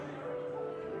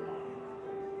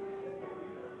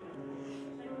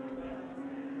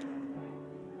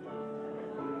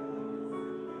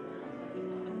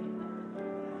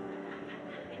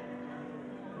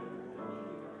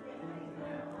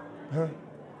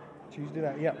Tuesday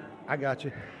night. Yep, I got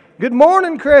you. Good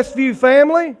morning, Crestview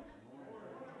family.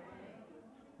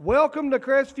 Welcome to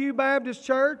Crestview Baptist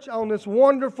Church on this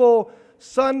wonderful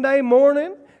Sunday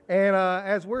morning. And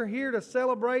as we're here to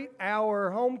celebrate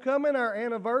our homecoming, our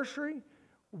anniversary,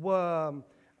 I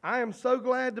am so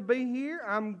glad to be here.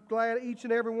 I'm glad each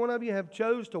and every one of you have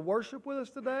chose to worship with us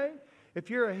today. If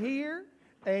you're here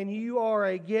and you are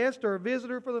a guest or a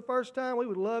visitor for the first time, we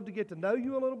would love to get to know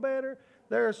you a little better.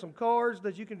 There are some cards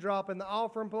that you can drop in the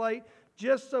offering plate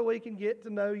just so we can get to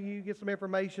know you, get some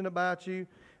information about you.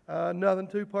 Nothing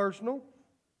too personal.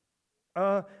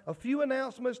 A few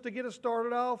announcements to get us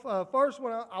started off. First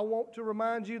one, I want to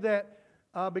remind you that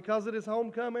because it is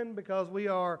homecoming, because we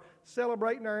are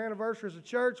celebrating our anniversary as a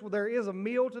church, well, there is a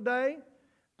meal today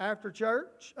after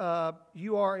church.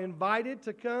 You are invited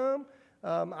to come.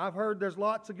 I've heard there's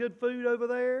lots of good food over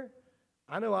there.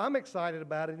 I know I'm excited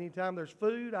about it. Anytime there's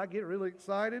food, I get really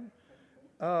excited.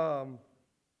 So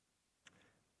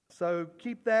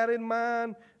keep that in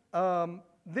mind.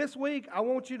 This week, I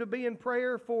want you to be in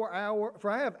prayer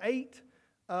I have eight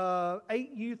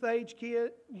youth age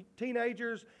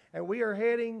teenagers, and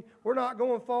we're not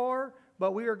going far,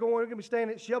 but we're going to be staying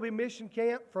at Shelby Mission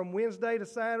Camp from Wednesday to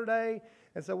Saturday.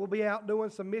 And so we'll be out doing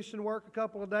some mission work a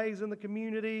couple of days in the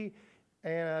community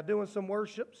and doing some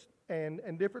worships and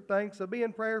different things. So be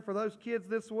in prayer for those kids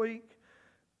this week.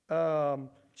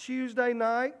 Tuesday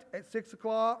night at 6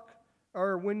 o'clock,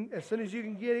 or as soon as you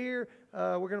can get here,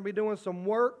 we're going to be doing some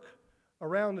work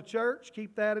around the church.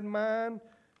 Keep that in mind.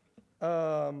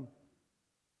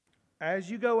 As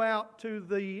you go out to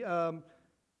the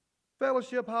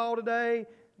fellowship hall today,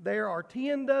 there are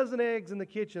 10 dozen eggs in the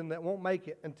kitchen that won't make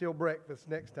it until breakfast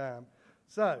next time.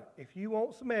 So if you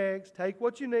want some eggs, take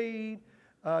what you need.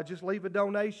 Just leave a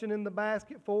donation in the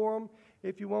basket for them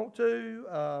if you want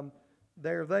to.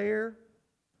 They're there.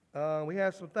 We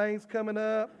have some things coming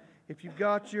up. If you've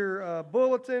got your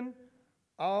bulletin,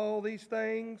 all these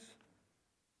things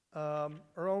are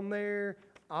on there.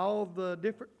 All the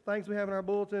different things we have in our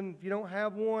bulletin. If you don't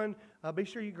have one, be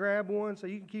sure you grab one so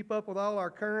you can keep up with all our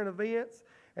current events.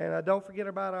 And don't forget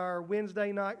about our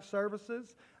Wednesday night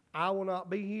services. I will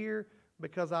not be here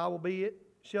because I will be at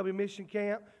Shelby Mission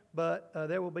Camp, but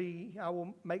I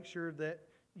will make sure that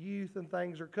youth and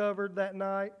things are covered that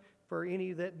night for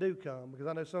any that do come, because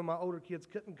I know some of my older kids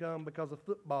couldn't come because of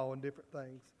football and different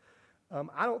things.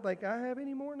 I don't think I have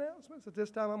any more announcements. At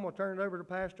this time, I'm going to turn it over to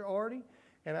Pastor Artie,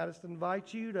 and I just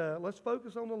invite you to, let's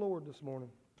focus on the Lord this morning.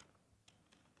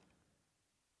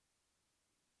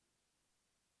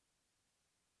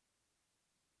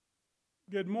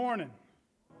 Good morning.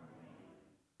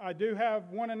 I do have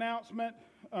one announcement.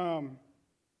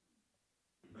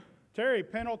 Terry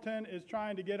Pendleton is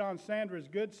trying to get on Sandra's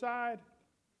good side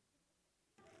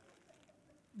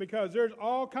because there's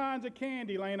all kinds of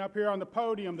candy laying up here on the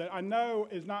podium that I know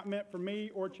is not meant for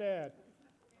me or Chad.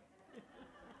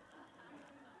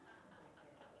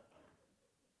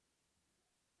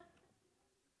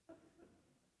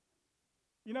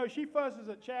 You know, she fusses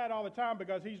at Chad all the time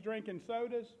because he's drinking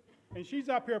sodas, and she's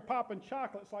up here popping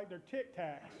chocolates like they're Tic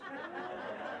Tacs.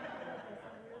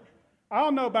 I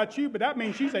don't know about you, but that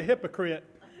means she's a hypocrite.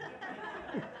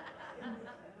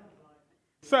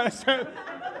 So, Stan,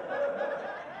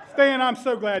 I'm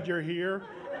so glad you're here.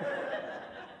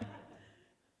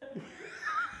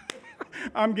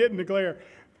 I'm getting the glare.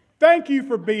 Thank you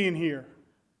for being here.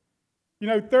 You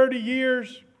know, 30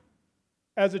 years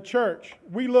as a church,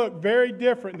 we look very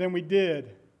different than we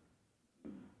did.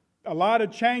 A lot of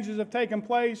changes have taken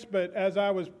place, but as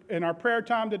I was in our prayer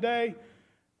time today,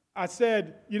 I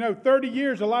said, 30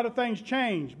 years, a lot of things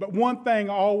change, but one thing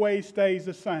always stays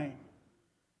the same.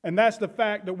 And that's the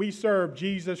fact that we serve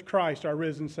Jesus Christ, our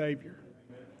risen Savior.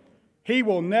 Amen. He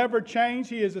will never change.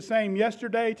 He is the same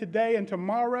yesterday, today, and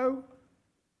tomorrow.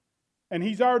 And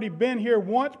He's already been here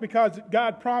once because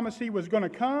God promised He was going to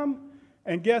come.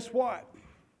 And guess what?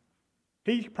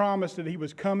 He promised that He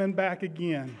was coming back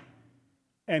again.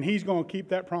 And He's going to keep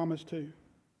that promise too.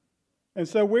 And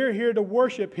so we're here to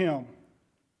worship Him.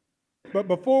 But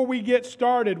before we get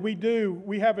started,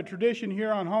 we have a tradition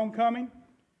here on homecoming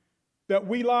that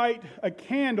we light a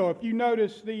candle. If you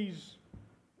notice these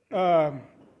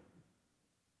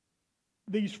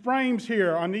frames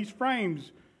here, on these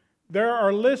frames, there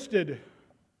are listed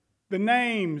the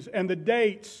names and the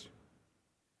dates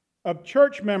of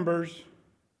church members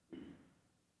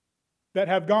that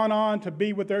have gone on to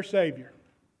be with their Savior.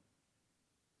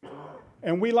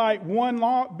 And we light one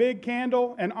long, big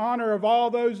candle in honor of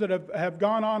all those that have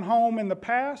gone on home in the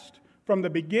past from the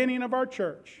beginning of our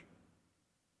church.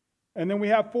 And then we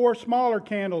have 4 smaller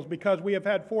candles because we have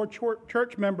had 4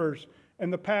 church members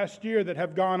in the past year that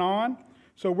have gone on.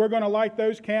 So we're going to light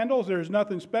those candles. There's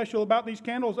nothing special about these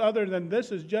candles other than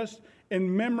this is just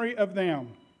in memory of them.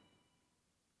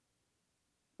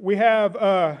 We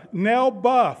have Nell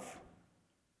Buff,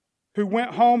 who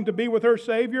went home to be with her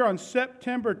Savior on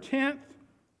September 10th,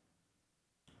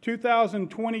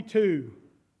 2022,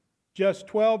 just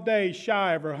 12 days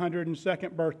shy of her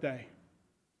 102nd birthday.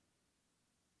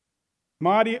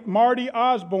 Marty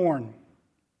Osborne,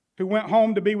 who went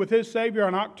home to be with his Savior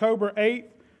on October 8th,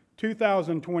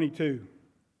 2022.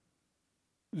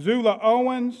 Zula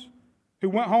Owens, who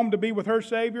went home to be with her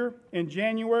Savior in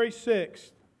January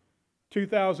 6th,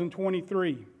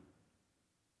 2023.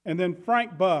 And then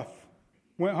Frank Buff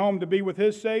went home to be with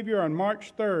his Savior on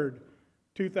March 3rd,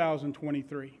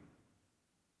 2023.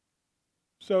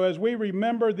 So as we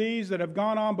remember these that have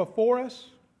gone on before us,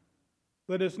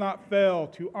 let us not fail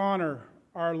to honor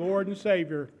our Lord and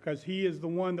Savior, because He is the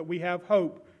one that we have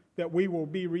hope that we will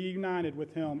be reunited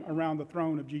with Him around the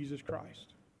throne of Jesus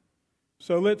Christ.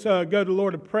 So let's go to the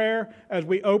Lord in prayer as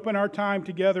we open our time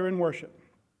together in worship.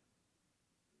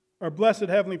 Our blessed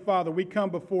Heavenly Father, we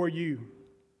come before You.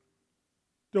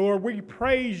 Dear Lord, we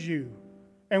praise You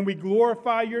and we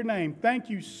glorify Your name. Thank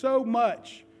You so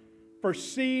much for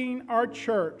seeing our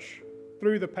church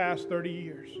through the past 30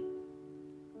 years.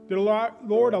 Dear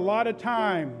Lord, a lot of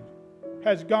time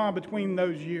has gone between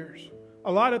those years.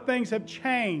 A lot of things have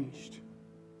changed.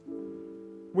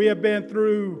 We have been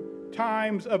through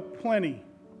times of plenty.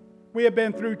 We have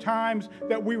been through times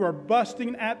that we were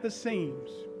busting at the seams.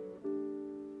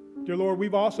 Dear Lord,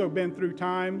 we've also been through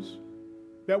times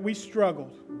that we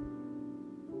struggled.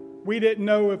 We didn't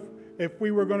know if we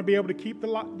were going to be able to keep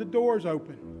the doors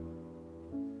open.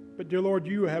 But dear Lord,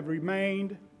 You have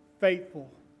remained faithful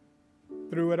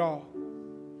through it all.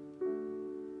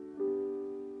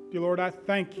 Dear Lord, I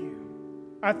thank You.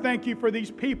 I thank You for these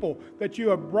people that You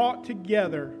have brought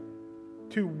together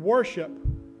to worship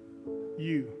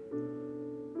You.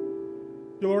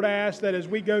 Dear Lord, I ask that as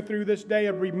we go through this day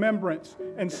of remembrance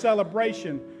and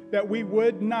celebration, that we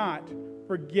would not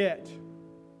forget.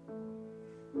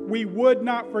 We would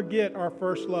not forget our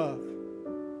first love.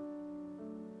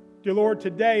 Dear Lord,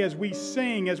 today as we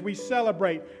sing, as we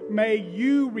celebrate, may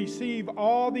You receive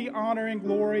all the honor and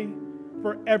glory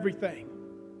for everything.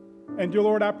 And dear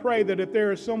Lord, I pray that if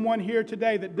there is someone here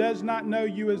today that does not know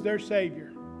You as their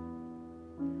Savior,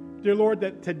 dear Lord,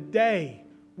 that today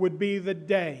would be the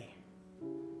day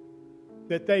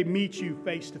that they meet You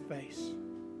face to face.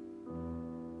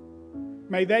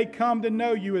 May they come to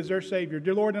know You as their Savior.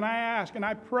 Dear Lord, and I ask and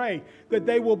I pray that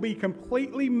they will be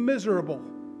completely miserable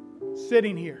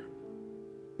sitting here.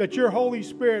 That Your Holy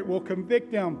Spirit will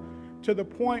convict them to the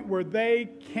point where they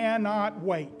cannot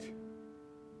wait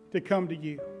to come to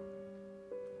You.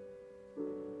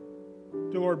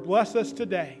 Dear Lord, bless us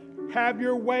today. Have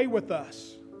Your way with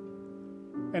us.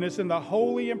 And it's in the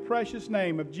holy and precious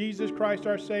name of Jesus Christ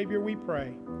our Savior we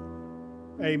pray.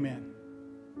 Amen.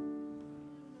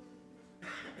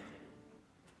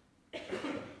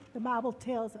 The Bible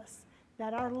tells us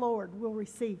that our Lord will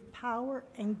receive power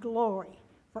and glory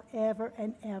forever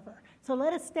and ever. So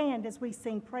let us stand as we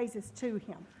sing praises to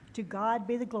Him. To God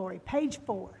be the glory. Page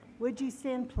 4. Would you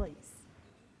stand, please?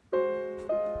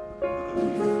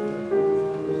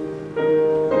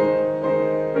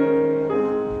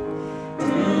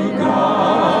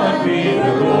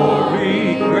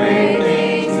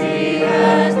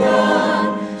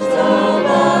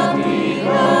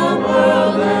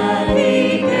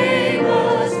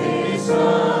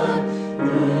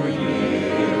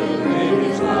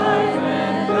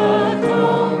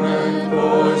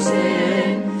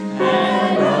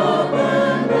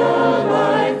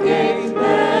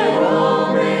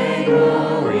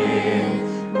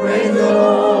 Praise the Lord.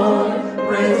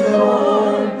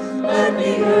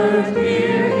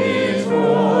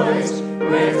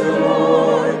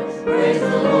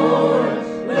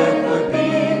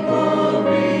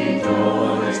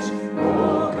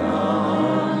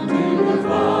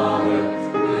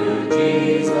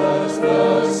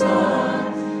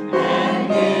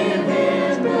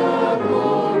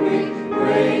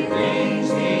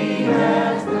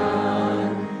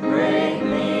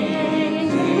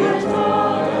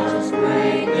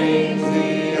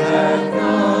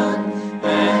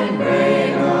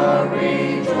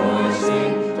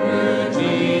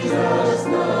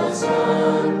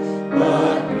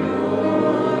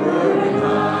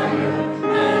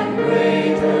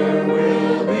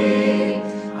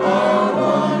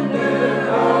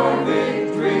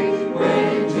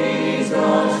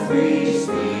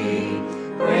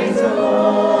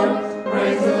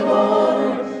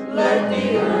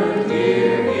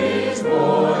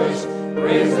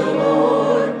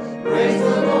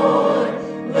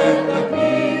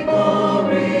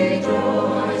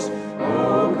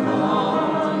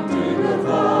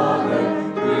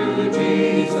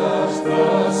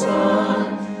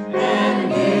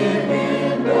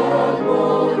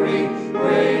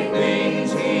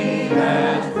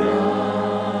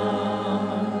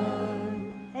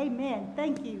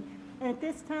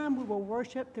 we will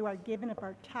worship through our giving of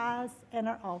our tithes and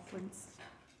our offerings.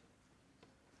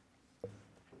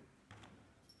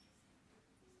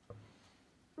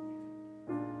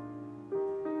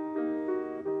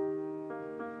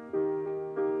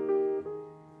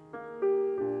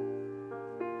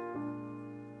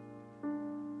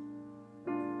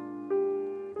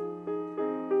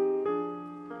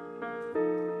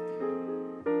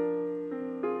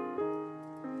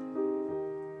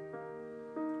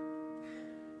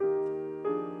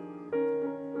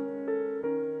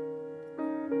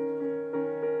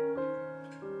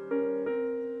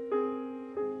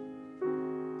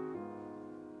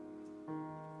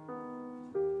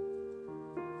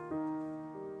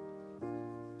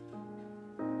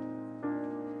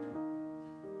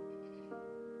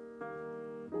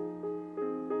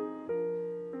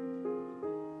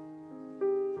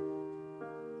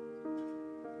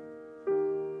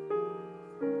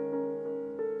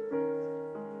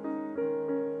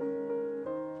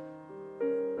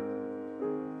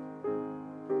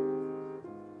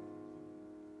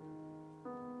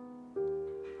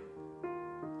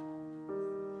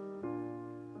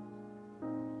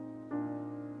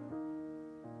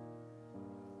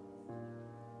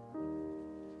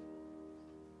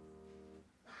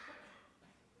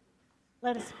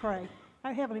 Let us pray.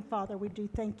 Our Heavenly Father, we do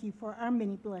thank you for our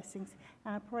many blessings.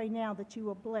 And I pray now that you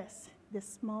will bless this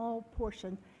small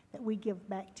portion that we give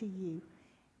back to you.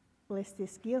 Bless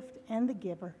this gift and the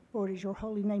giver, for it is your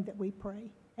holy name that we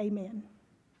pray. Amen.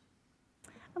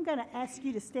 I'm going to ask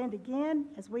you to stand again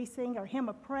as we sing our hymn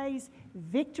of praise,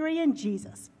 Victory in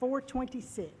Jesus,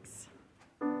 426.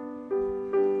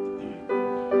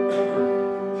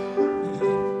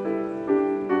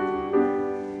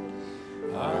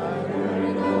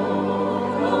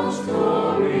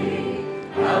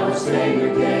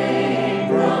 Savior came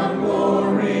from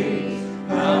glory,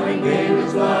 how he gave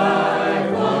his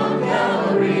life on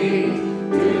Calvary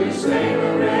to save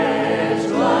a wretch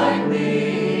like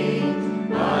me.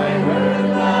 I heard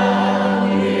about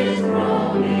his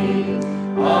groaning,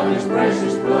 of his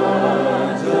precious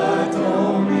blood's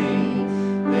atoning.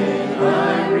 Then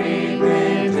I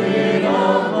repented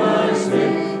of my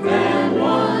sin and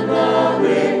won the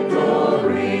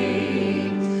victory.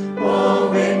 Oh,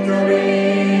 victory!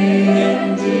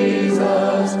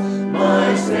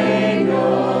 My Savior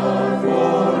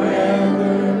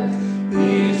forever,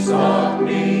 he sought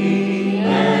me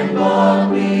and bought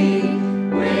me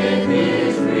with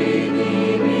his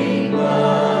redeeming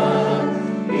blood.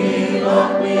 He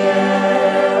loved me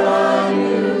ere I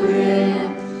knew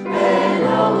him, and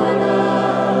all my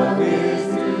love is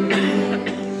to him.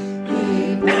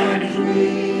 He plunged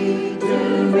me to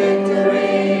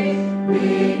victory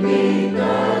beneath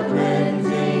the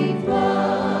cleansing flood.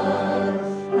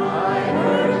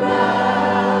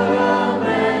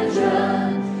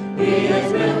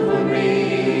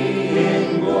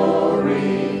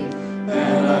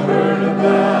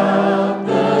 About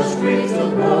the streets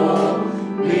of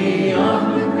Rome,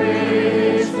 beyond the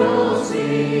crystal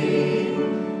sea,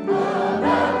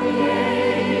 about the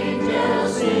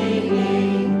angels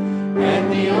singing,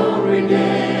 and the old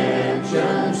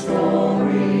redemption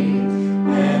story,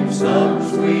 and some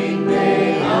sweet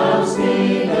day I'll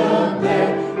sing up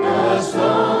there a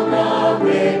song of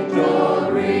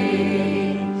victory.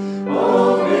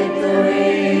 Oh,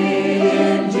 victory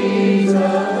in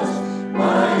Jesus,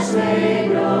 my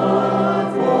Savior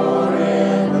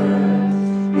forever.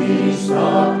 He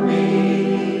sought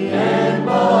me and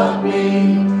bought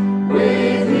me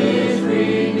with his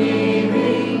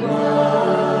redeeming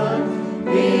blood.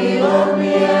 He loved me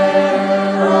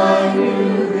ere I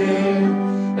knew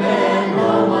him, and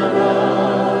all my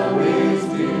love is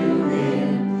to him.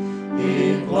 He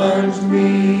plunged me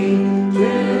to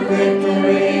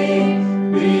victory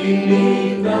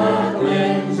beneath the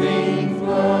cleansing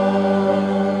flood.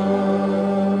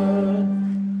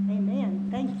 Amen.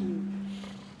 Thank you.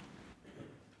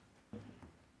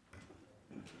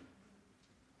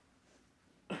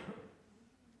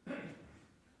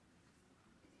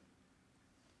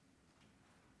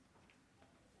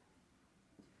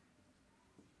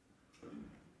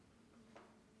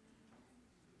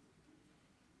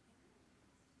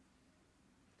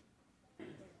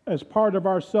 As part of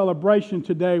our celebration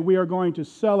today, we are going to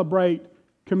celebrate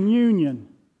communion,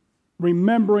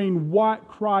 remembering what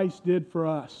Christ did for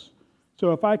us.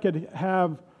 So if I could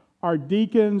have our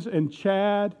deacons and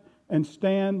Chad and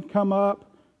Stan come up.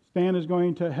 Stan is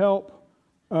going to help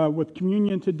with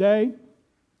communion today.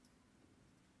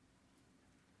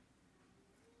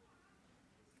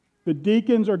 The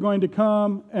deacons are going to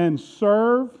come and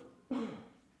serve.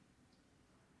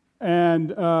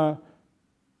 And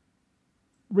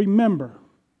remember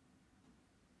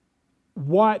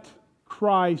what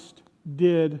Christ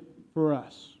did for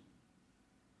us.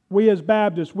 We as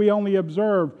Baptists, we only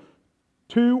observe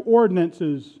 2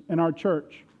 ordinances in our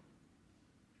church.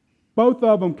 Both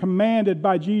of them commanded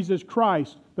by Jesus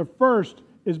Christ. The first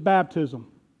is baptism,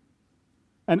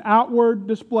 an outward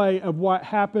display of what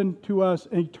happened to us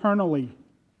eternally,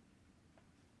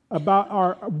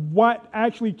 about what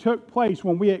actually took place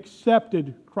when we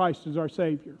accepted Christ as our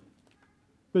Savior.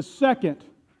 The second,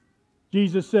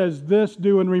 Jesus says, "This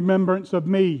do in remembrance of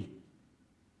me."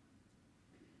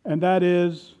 And that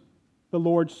is the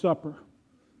Lord's Supper,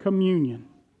 communion.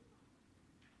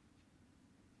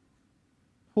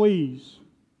 Please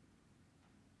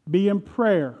be in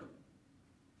prayer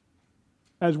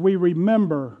as we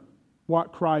remember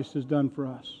what Christ has done for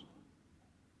us.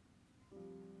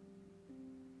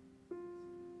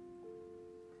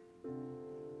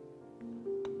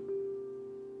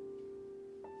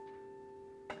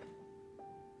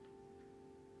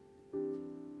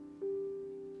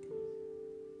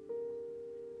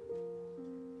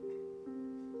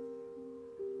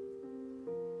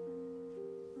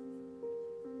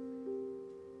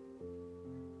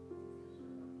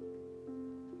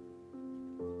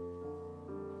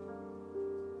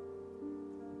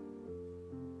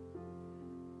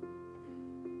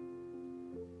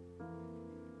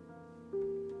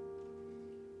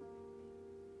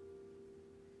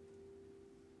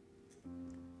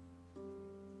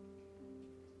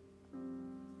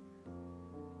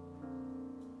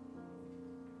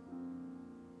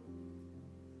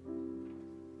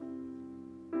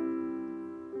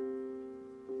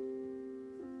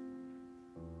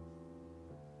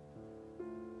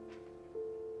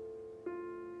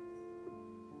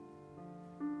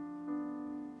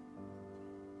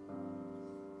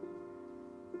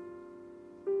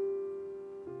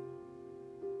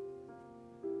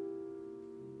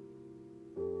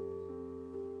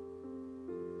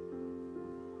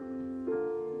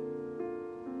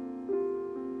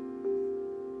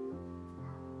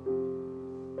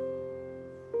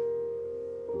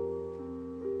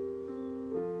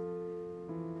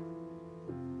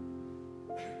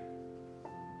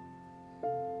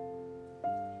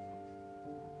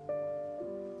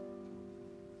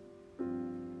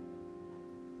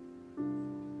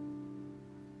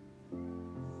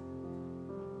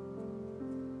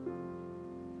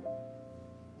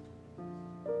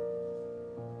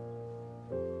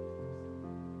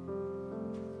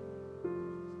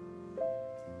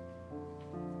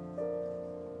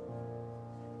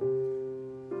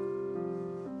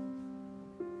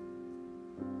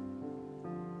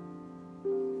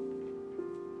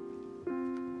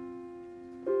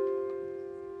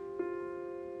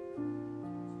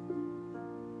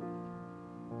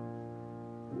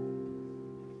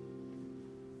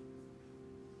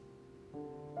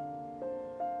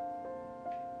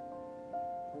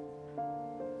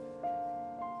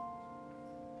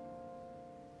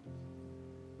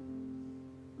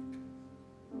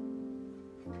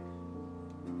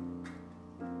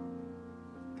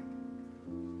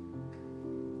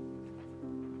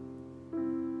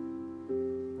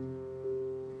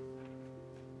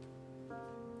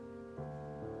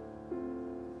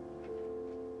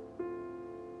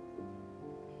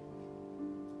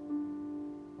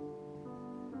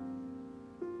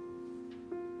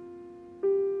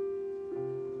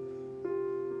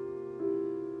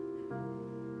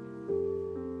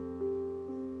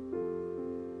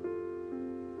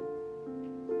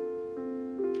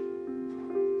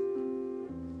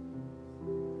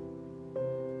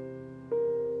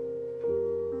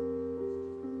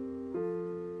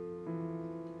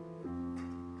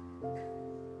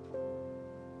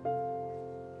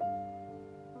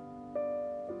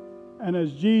 And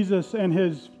as Jesus and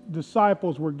his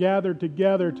disciples were gathered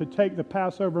together to take the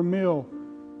Passover meal,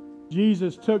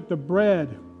 Jesus took the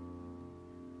bread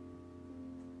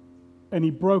and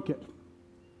he broke it.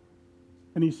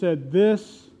 And he said,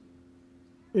 "This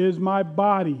is my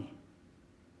body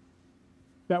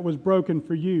that was broken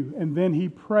for you." And then he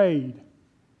prayed.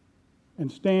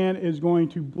 And Stan is going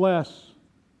to bless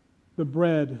the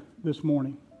bread this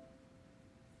morning.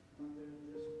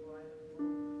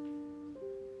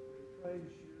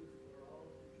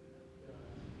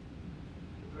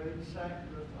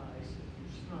 Sacrifice of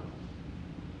your Son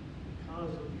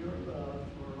because of your love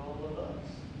for all of us.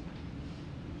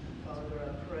 And Father,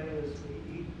 I pray as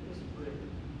we eat this bread,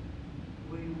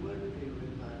 we would be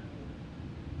reminded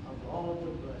of all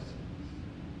the blessings,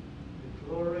 the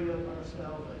glory of our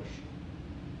salvation,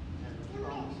 and the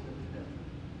promise of heaven.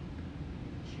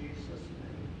 In Jesus'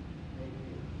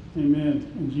 name, amen.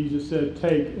 Amen. And Jesus said,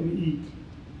 "Take and eat.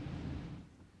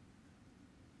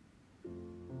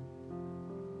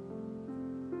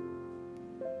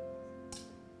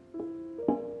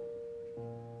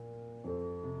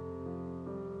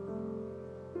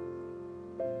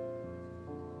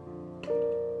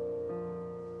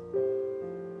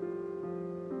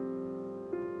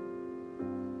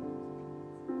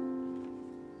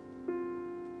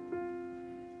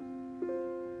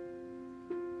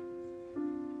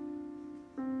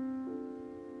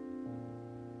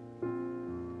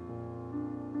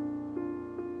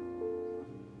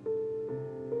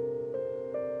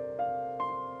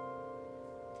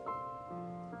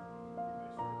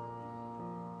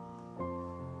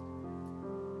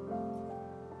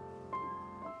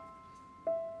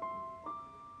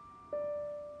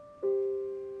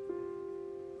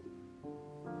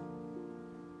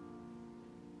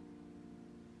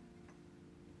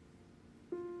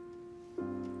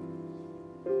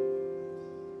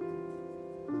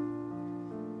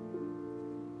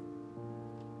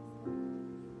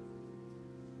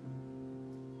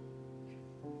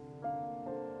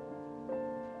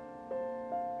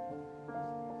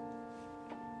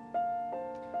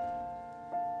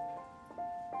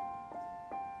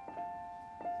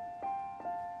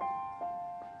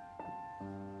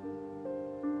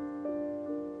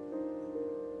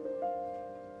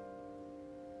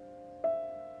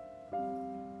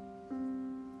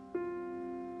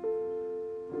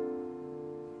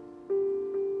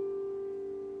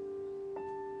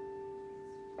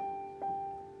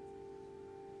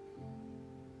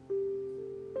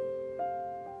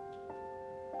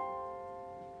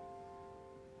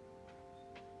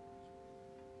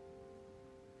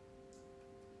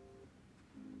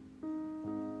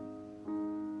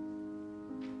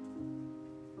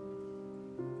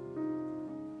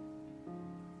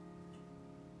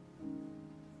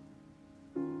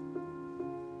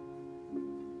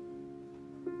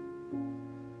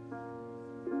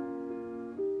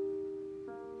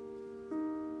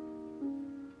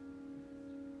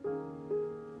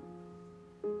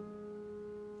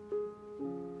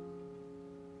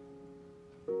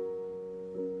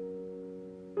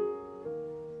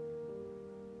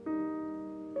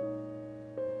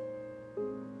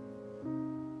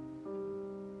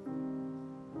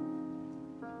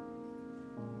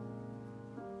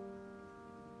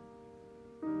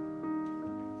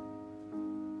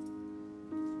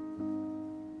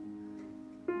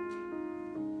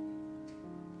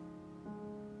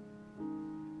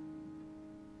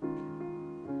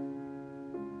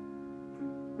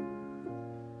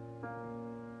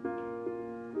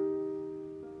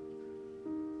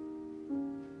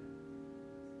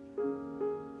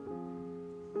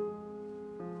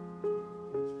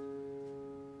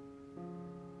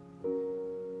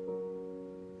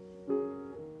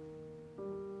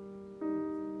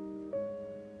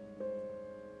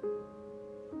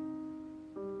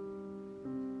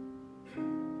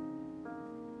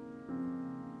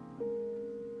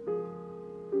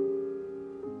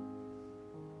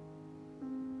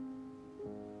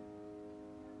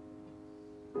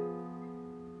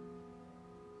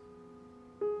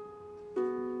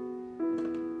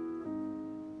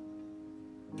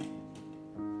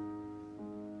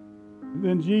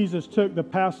 Then Jesus took the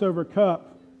Passover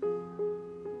cup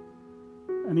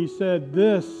and he said,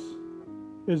 "This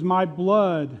is my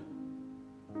blood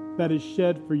that is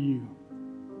shed for you."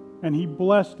 And he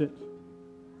blessed it.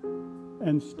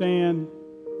 And Stan,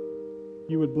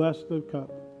 you would bless the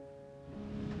cup.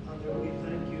 Father, we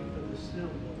thank you for the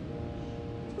symbol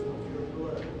of your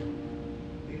blood.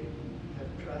 We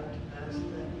have tried to pass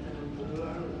that down through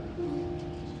our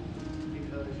lives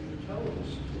because you told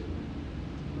us to.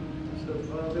 So,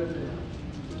 Father, now,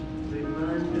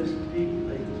 remind us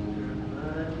deeply in our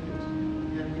mind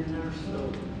and in our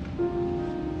soul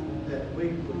that we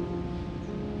would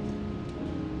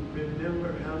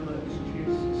remember how much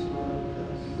Jesus loved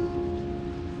us.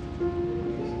 In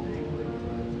his name we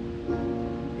pray.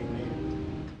 Amen.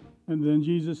 And then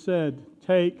Jesus said,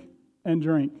 "Take and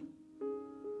drink."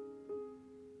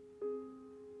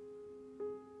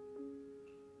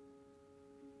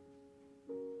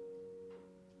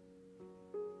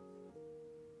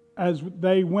 As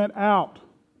they went out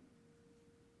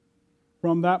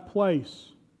from that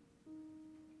place,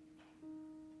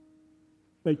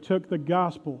 they took the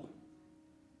gospel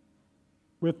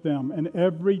with them. And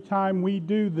every time we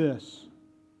do this,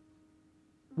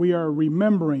 we are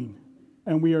remembering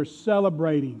and we are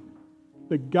celebrating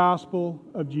the gospel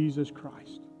of Jesus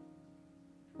Christ.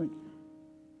 Thank you.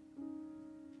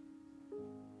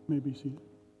 You may be seated.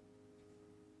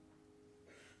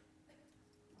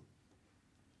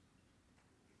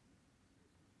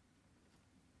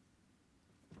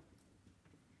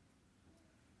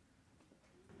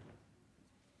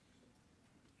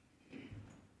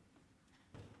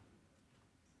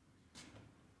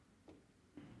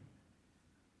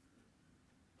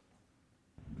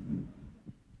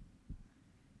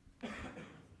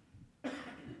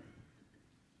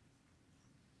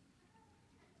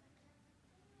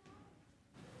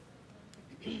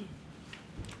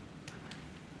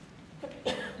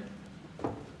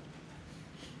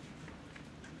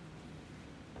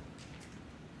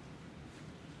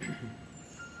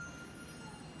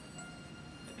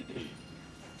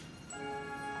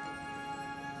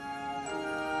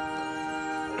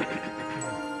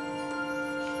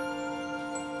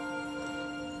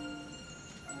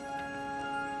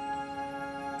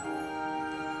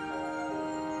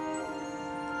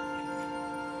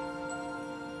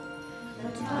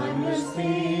 Timeless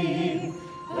theme,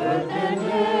 earth and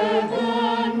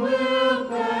heaven will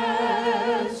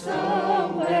pass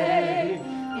away.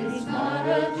 It's not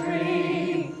a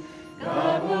dream.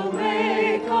 God will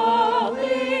make all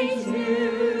things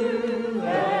new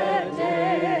that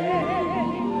day.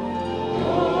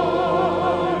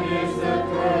 Lord is the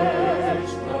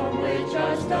crest from which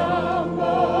I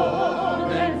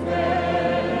stumbled and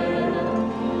fell.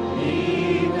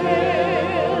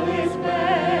 Evil is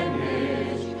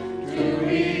banished to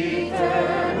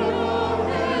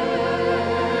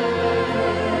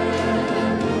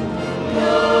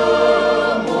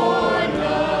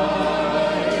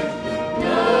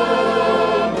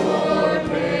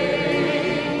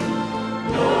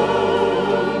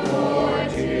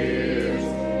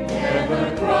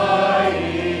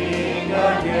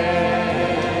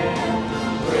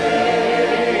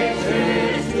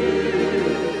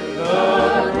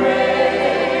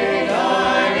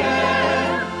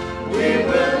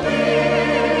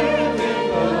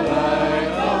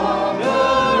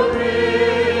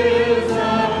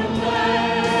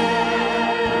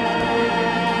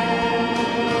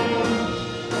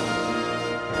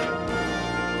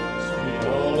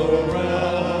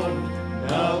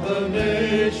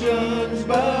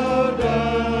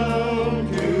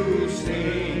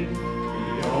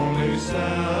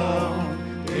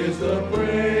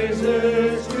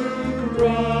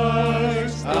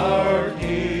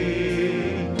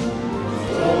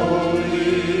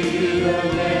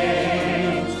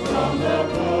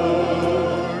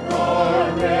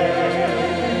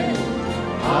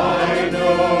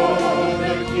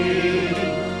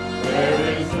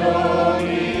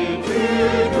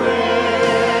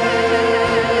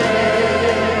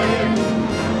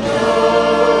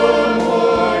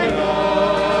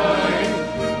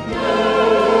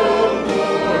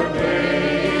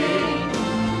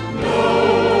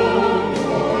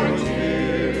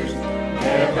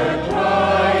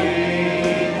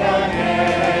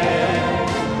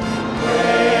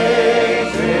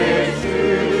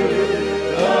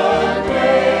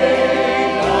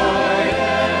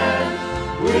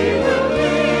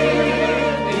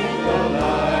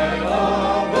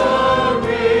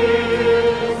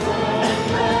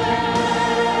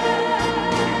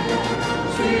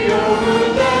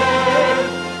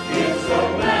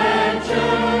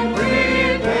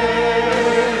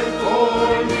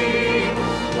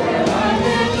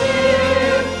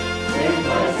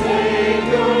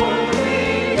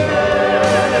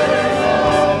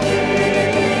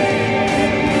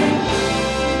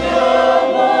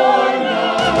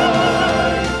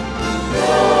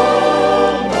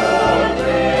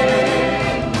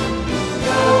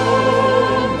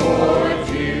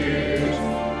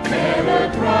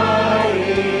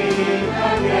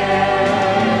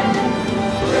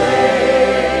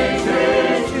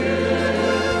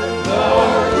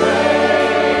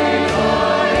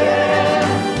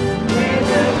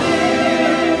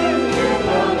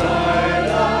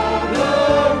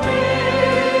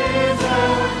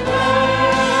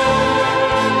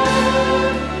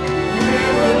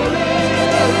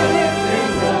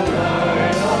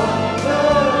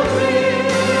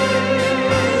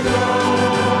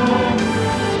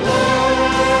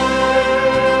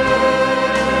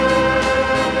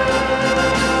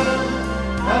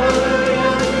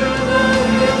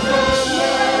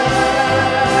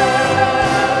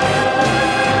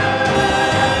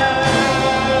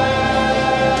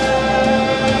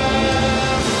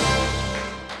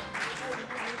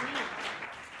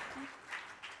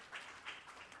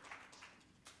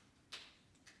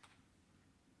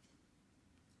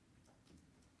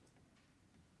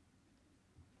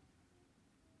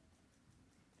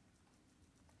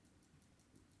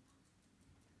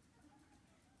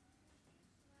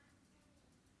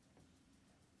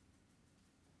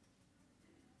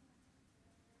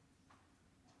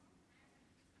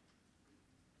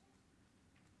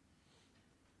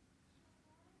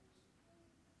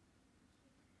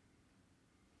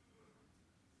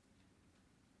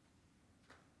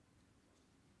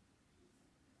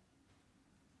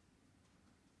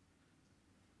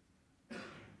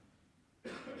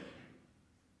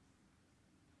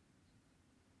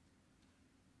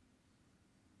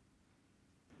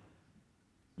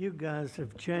You guys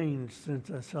have changed since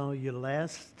I saw you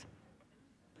last.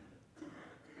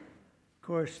 Of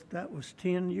course, that was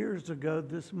 10 years ago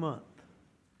this month.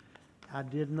 I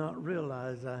did not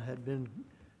realize I had been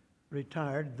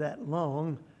retired that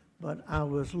long, but I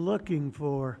was looking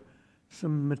for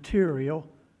some material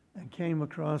and came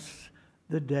across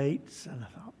the dates, and I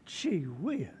thought, gee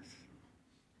whiz.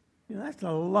 You know, that's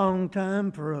a long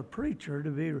time for a preacher to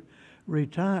be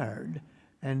retired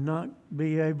and not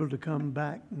be able to come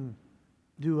back and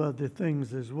do other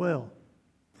things as well.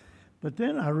 But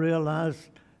then I realized,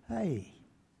 hey,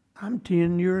 I'm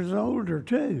 10 years older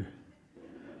too.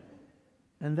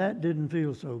 And that didn't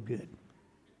feel so good.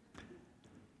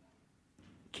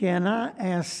 Can I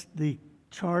ask the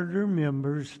charter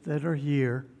members that are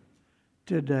here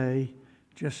today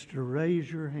just to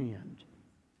raise your hand?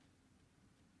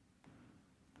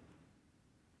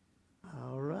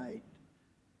 All right.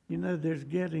 You know, there's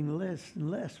getting less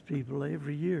and less people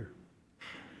every year.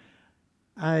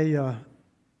 I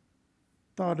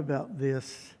thought about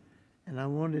this, and I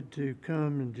wanted to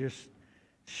come and just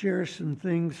share some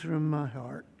things from my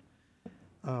heart.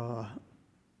 And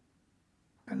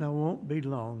I won't be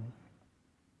long,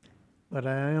 but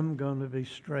I am going to be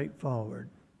straightforward.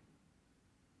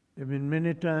 There have been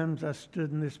many times I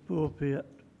stood in this pulpit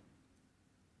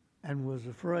and was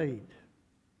afraid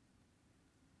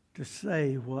to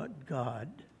say what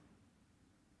God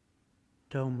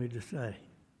told me to say.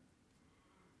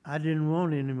 I didn't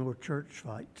want any more church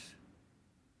fights.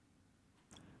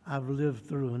 I've lived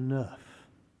through enough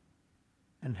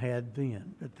and had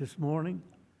then. But this morning,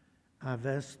 I've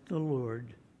asked the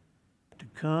Lord to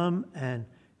come and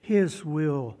His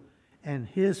will and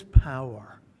His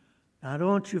power. I don't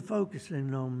want you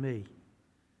focusing on me.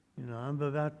 You know,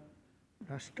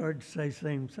 I started to say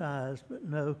same size, but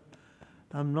no,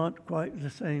 I'm not quite the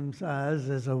same size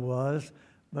as I was,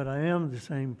 but I am the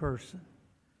same person.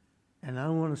 And I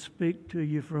want to speak to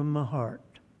you from my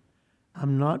heart.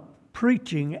 I'm not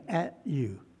preaching at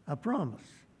you, I promise.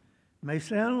 It may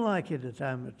sound like it a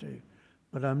time or two,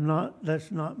 but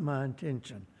that's not my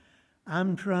intention.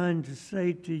 I'm trying to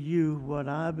say to you what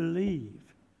I believe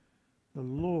the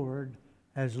Lord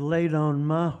has laid on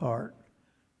my heart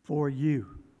for you.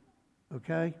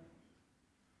 Okay?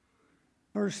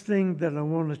 First thing that I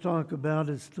want to talk about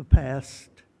is the past.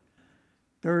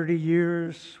 30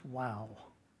 years, wow.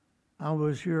 I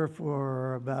was here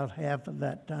for about half of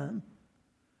that time.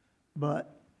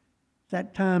 But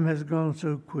that time has gone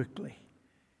so quickly.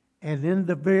 And in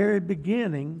the very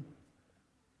beginning,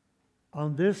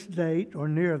 on this date or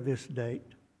near this date,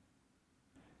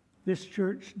 this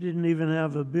church didn't even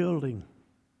have a building.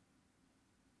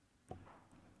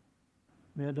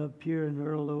 Met up here in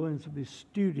Earl Owensby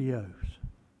Studios.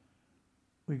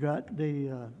 We got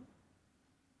the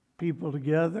people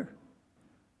together.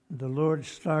 The Lord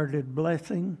started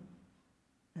blessing,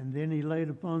 and then He laid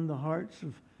upon the hearts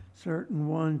of certain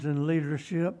ones in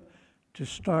leadership to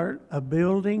start a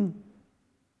building.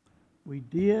 We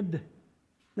did,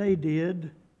 they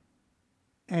did,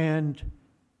 and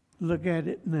look at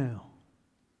it now.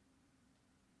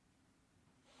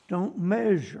 Don't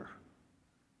measure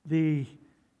the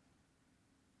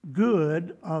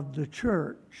good of the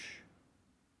church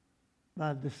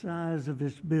by the size of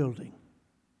its building.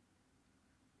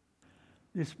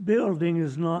 This building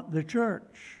is not the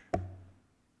church.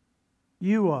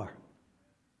 You are.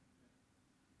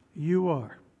 You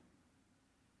are.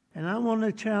 And I want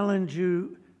to challenge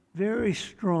you very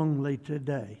strongly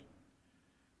today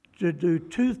to do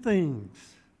two things.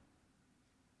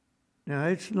 Now,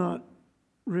 it's not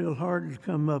real hard to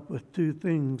come up with two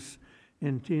things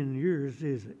in 10 years,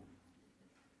 is it?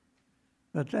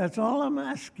 But that's all I'm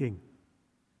asking.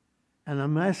 And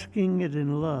I'm asking it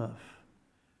in love,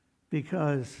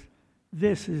 because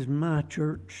this is my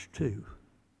church too.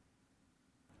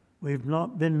 We've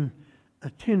not been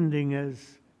attending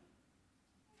as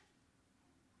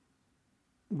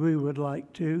we would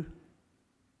like to,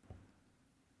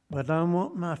 but I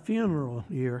want my funeral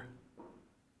here,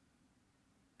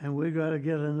 and we got to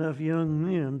get enough young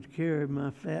men to carry my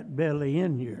fat belly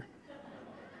in here.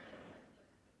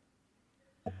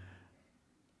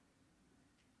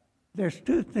 There's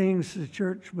two things the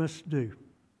church must do.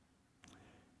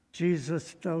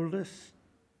 Jesus told us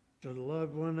to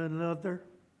love one another.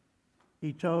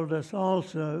 He told us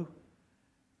also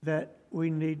that we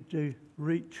need to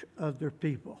reach other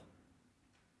people.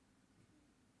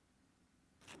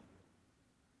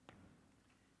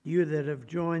 You that have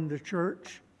joined the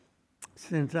church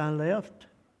since I left,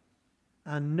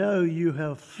 I know you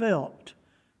have felt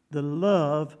the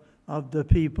love of the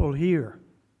people here.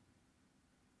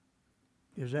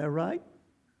 Is that right?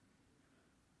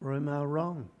 Or am I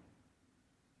wrong?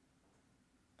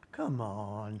 Come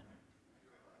on.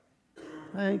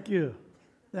 Thank you.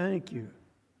 Thank you.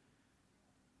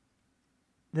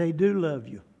 They do love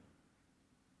you.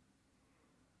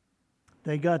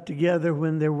 They got together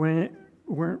when there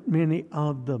weren't many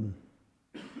of them.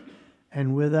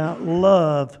 And without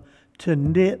love to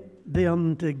knit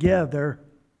them together,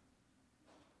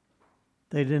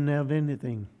 they didn't have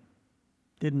anything.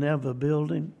 Didn't have a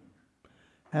building.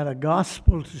 Had a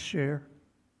gospel to share.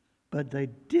 But they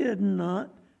did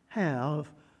not have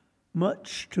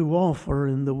much to offer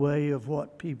in the way of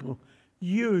what people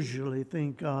usually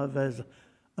think of as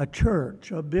a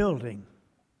church, a building.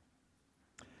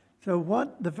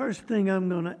 So the first thing I'm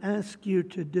going to ask you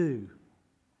to do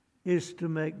is to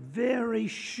make very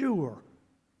sure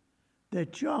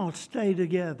that y'all stay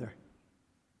together.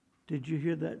 Did you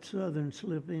hear that Southern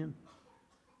slip in?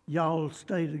 Y'all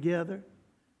stay together?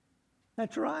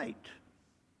 That's right.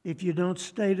 If you don't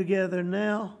stay together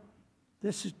now,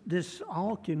 this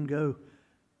all can go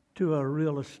to a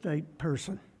real estate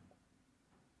person.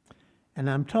 And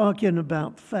I'm talking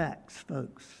about facts,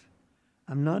 folks.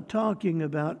 I'm not talking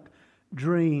about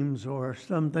dreams or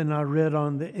something I read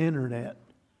on the internet.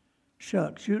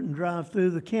 Shucks, you can drive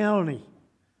through the county,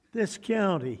 this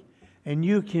county, and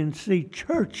you can see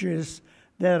churches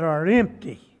that are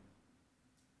empty.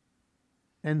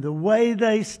 And the way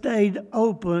they stayed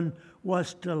open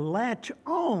was to latch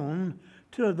on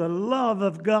to the love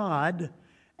of God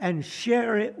and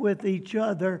share it with each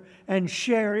other and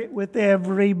share it with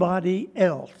everybody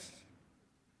else.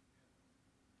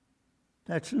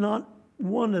 That's not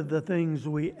one of the things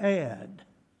we add.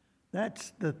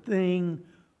 That's the thing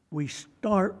we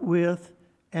start with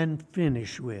and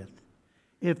finish with.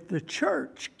 If the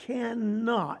church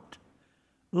cannot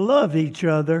love each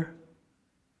other,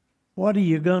 what are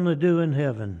you going to do in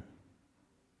heaven?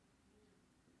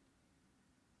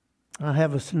 I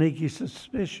have a sneaky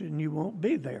suspicion you won't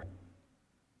be there.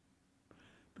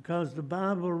 Because the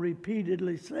Bible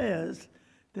repeatedly says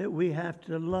that we have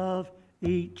to love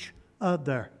each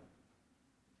other.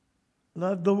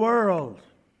 Love the world.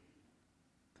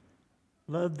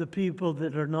 Love the people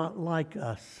that are not like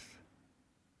us.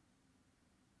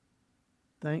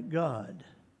 Thank God.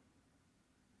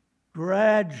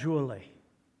 Gradually,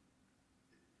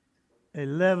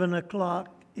 11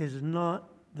 o'clock is not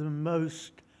the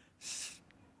most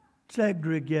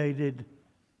segregated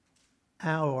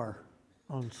hour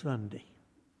on Sunday.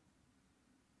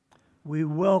 We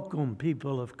welcome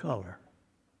people of color.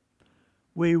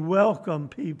 We welcome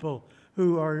people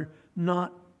who are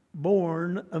not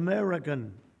born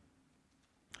American.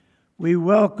 We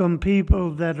welcome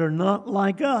people that are not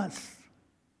like us.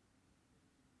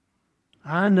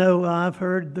 I know I've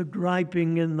heard the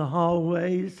griping in the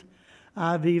hallways.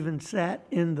 I've even sat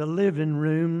in the living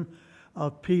room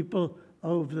of people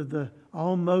over the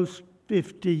almost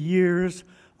 50 years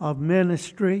of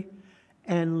ministry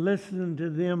and listened to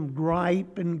them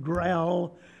gripe and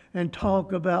growl and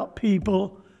talk about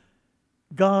people.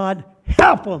 God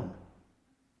help them.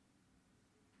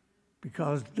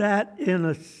 Because that in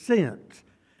a sense,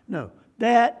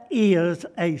 that is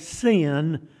a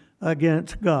sin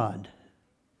against God.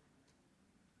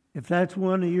 If that's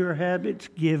one of your habits,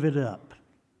 give it up.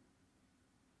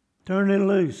 Turn it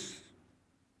loose.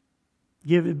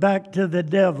 Give it back to the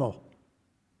devil.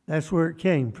 That's where it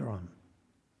came from.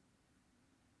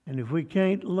 And if we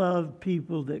can't love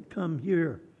people that come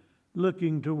here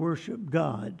looking to worship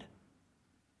God,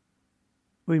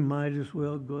 we might as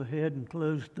well go ahead and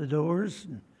close the doors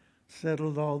and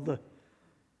settle all the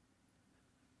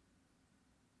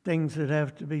things that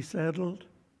have to be settled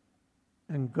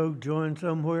and go join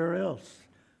somewhere else.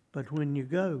 But when you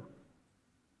go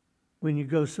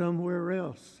somewhere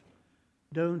else,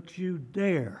 don't you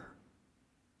dare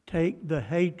take the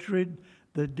hatred,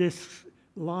 the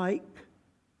dislike,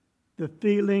 the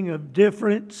feeling of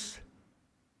difference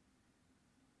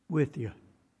with you.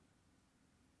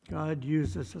 God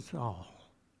uses us all,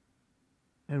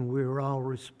 and we're all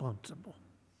responsible.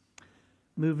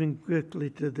 Moving quickly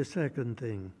to the second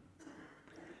thing.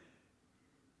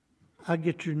 I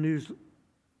get your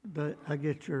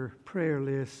prayer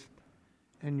list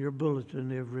and your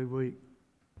bulletin every week.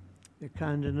 They're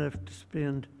kind enough to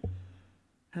spend,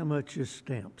 how much is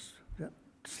stamps?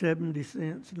 70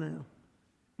 cents now?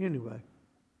 Anyway,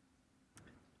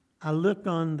 I look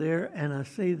on there and I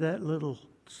see that little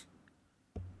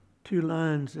 2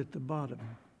 lines at the bottom.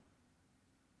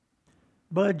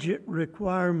 Budget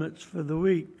requirements for the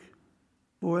week,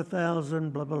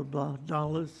 $4,000 blah blah blah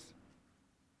dollars.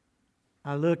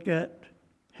 I look at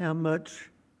how much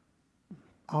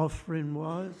offering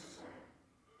was.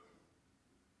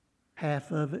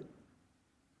 half of it?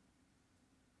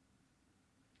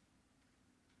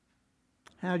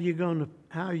 How are you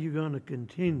going to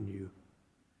continue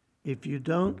if you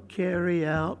don't carry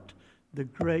out the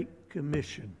Great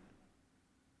Commission?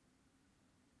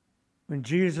 When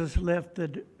Jesus left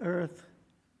the earth,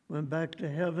 went back to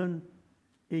heaven,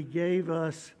 he gave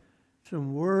us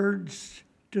some words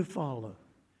to follow.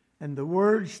 And the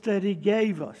words that he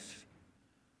gave us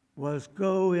was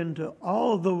go into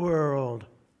all the world,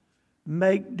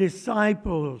 make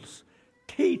disciples,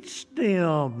 teach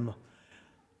them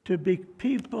to be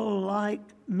people like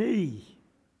me,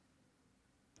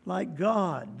 like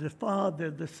God, the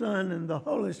Father, the Son, and the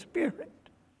Holy Spirit.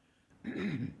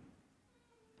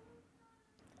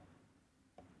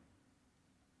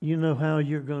 You know how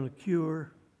you're going to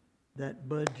cure that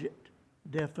budget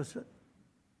deficit?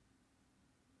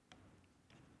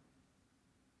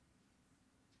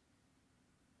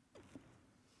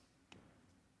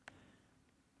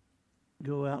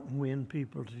 Go out and win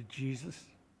people to Jesus.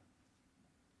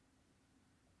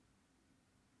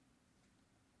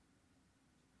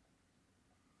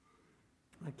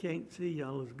 I can't see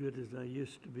y'all as good as I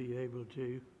used to be able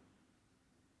to,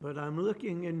 but I'm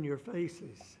looking in your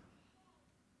faces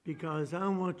because I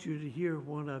want you to hear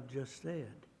what I've just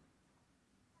said.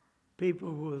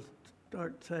 People will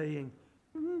start saying,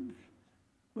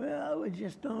 well, we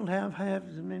just don't have half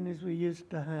as many as we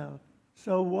used to have.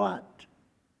 So what?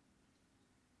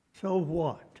 So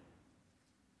what?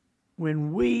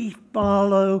 When we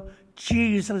follow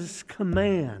Jesus'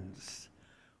 commands,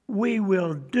 we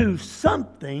will do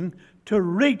something to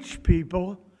reach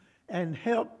people and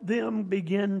help them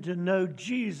begin to know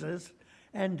Jesus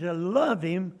and to love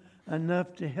him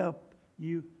enough to help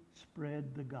you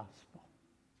spread the gospel.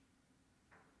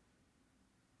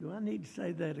 Do I need to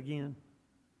say that again?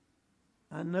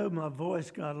 I know my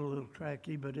voice got a little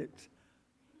cracky, but it's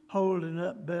holding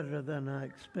up better than I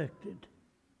expected.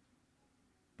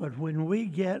 But when we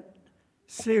get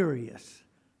serious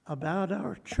about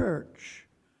our church,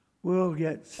 we'll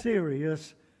get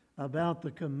serious about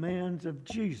the commands of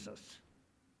Jesus.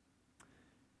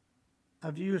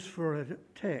 I've used for a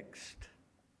text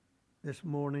this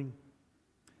morning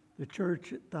the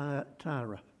church at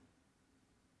Tyra,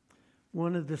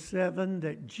 one of the 7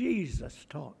 that Jesus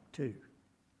talked to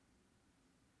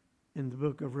in the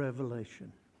book of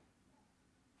Revelation.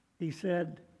 He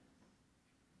said,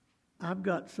 I've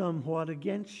got somewhat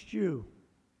against you.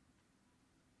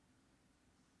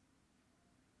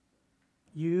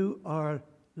 You are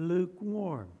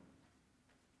lukewarm.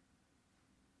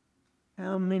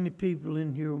 How many people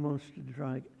in here wants to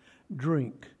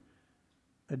drink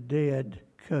a dead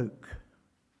Coke?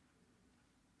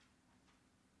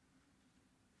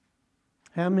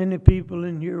 How many people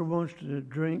in here wants to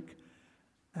drink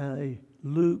a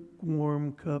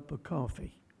lukewarm cup of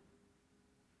coffee?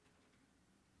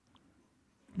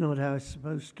 It's not how it's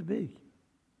supposed to be.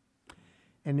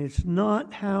 And it's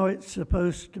not how it's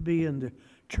supposed to be in the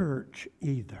church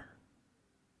either.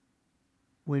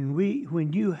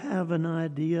 When you have an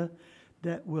idea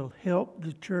that will help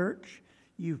the church,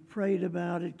 you've prayed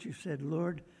about it, you said,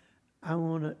 Lord, I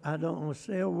don't want to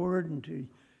say a word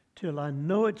until I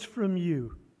know it's from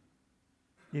you.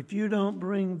 If you don't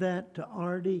bring that to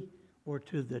Artie or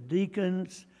to the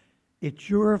deacons, it's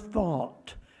your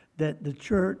fault that the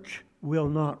church will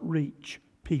not reach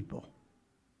people.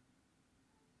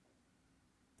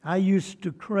 I used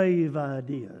to crave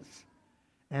ideas,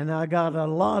 and I got a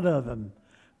lot of them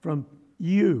from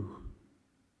you.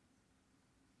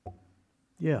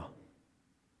 Yeah.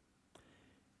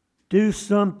 Do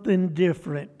something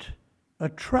different.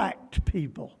 Attract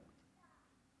people.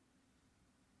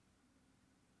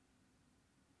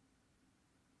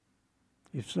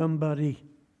 If somebody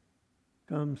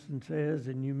comes and says,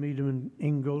 and you meet them in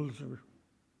Ingalls or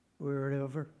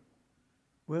wherever,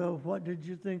 well, what did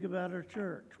you think about our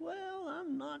church? Well,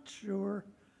 I'm not sure.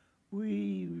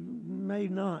 We may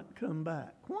not come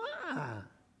back. Why?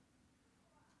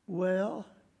 Well,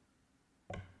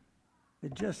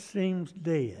 it just seems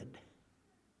dead.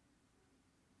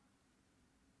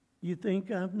 You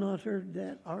think I've not heard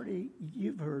that? Artie,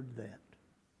 you've heard that.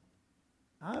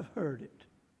 I've heard it.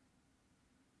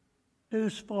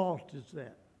 Whose fault is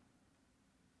that?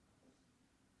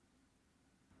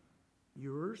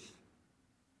 Yours?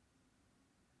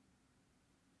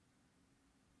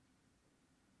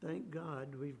 Thank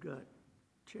God we've got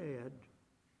Chad,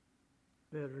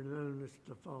 better known as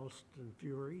the Falston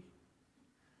Fury.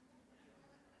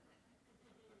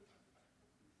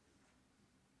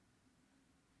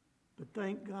 But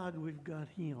thank God we've got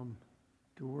him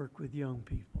to work with young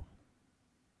people.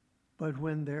 But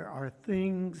when there are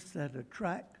things that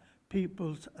attract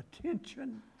people's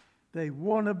attention they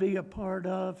want to be a part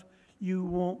of, you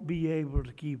won't be able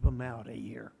to keep them out of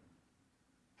here.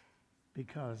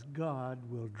 Because God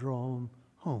will draw them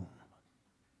home.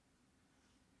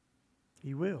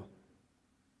 He will.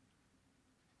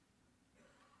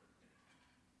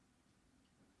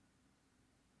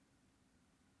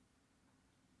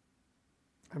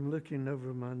 I'm looking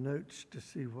over my notes to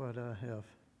see what I have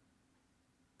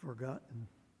forgotten.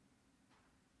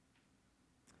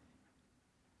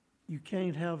 You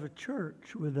can't have a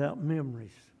church without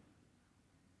memories.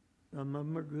 Some of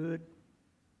them are good,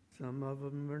 some of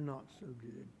them are not so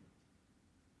good.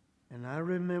 And I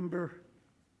remember,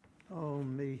 oh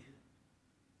me,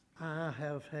 I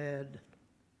have had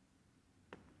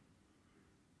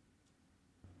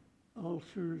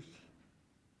ulcers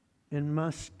in my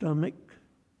stomach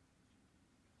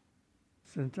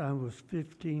since I was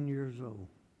 15 years old.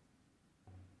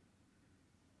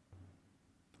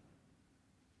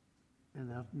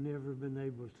 And I've never been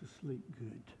able to sleep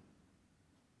good.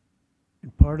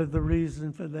 And part of the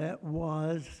reason for that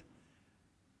was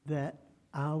that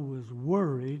I was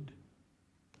worried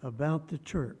about the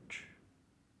church.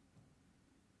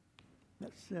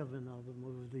 That's 7 of them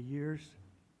over the years.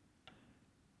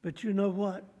 But you know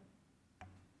what?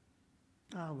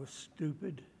 I was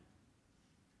stupid.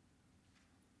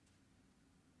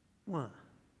 Why?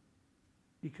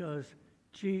 Because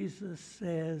Jesus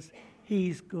says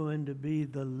He's going to be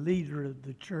the leader of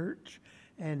the church,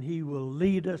 and He will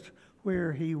lead us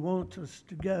where He wants us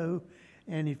to go.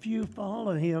 And if you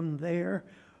follow Him there,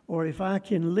 or if I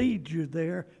can lead you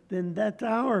there, then that's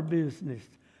our business.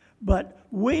 But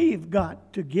we've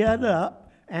got to get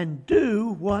up and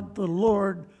do what the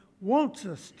Lord wants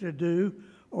us to do,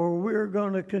 or we're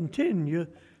going to continue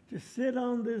to sit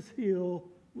on this hill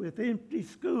with empty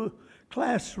school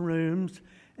classrooms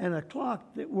and a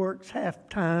clock that works half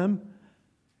time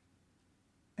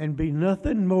and be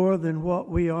nothing more than what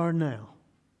we are now.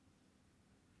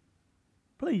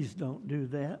 Please don't do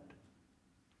that.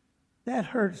 That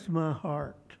hurts my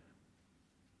heart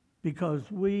because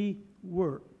we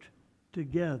worked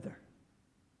together.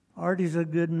 Artie's a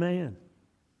good man.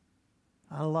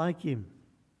 I like him.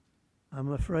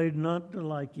 I'm afraid not to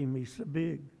like him. He's so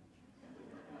big.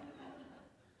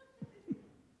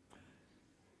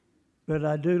 But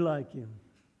I do like him.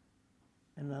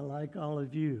 And I like all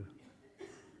of you.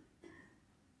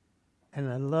 And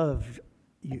I love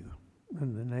you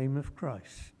in the name of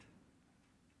Christ.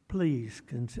 Please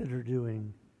consider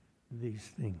doing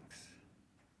these things.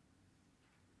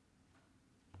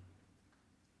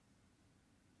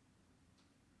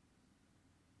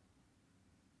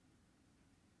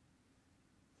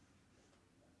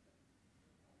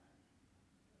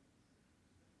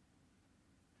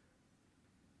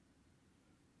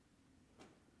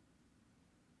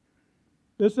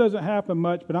 This doesn't happen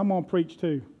much, but I'm going to preach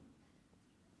too.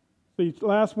 See,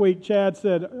 last week Chad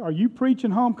said, "Are you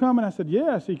preaching homecoming?" I said,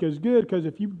 "Yes." He goes, "Good, because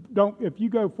if you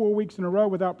go 4 weeks in a row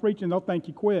without preaching, they'll think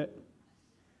you quit."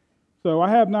 So I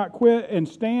have not quit, and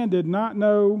Stan did not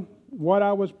know what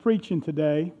I was preaching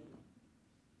today.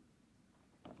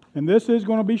 And this is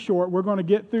going to be short. We're going to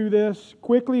get through this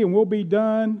quickly, and we'll be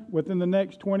done within the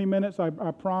next 20 minutes. I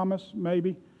promise,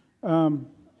 maybe. But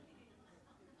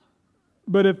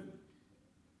if,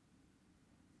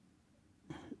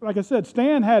 like I said,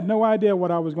 Stan had no idea what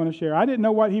I was going to share. I didn't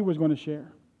know what he was going to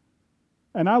share.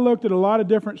 And I looked at a lot of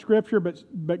different scripture,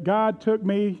 but God took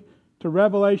me to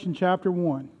Revelation chapter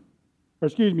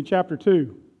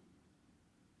 2.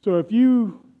 So if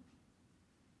you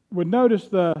would notice,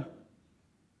 the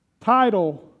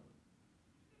title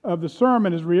of the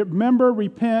sermon is Remember,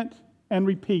 Repent, and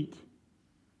Repeat.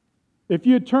 If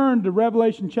you turn to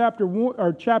Revelation chapter 1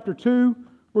 or chapter 2,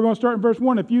 we're going to start in verse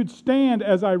 1. If you'd stand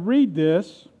as I read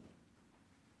this.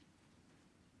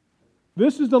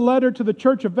 This is the letter to the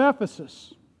church of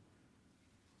Ephesus.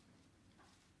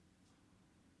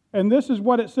 And this is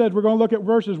what it says. We're going to look at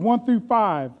verses 1 through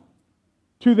 5.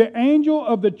 To the angel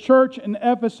of the church in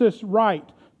Ephesus write,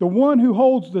 the one who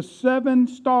holds the 7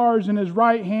 stars in his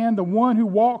right hand, the one who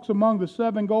walks among the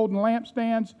 7 golden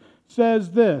lampstands,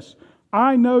 says this,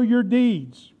 I know your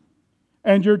deeds,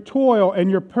 and your toil,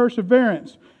 and your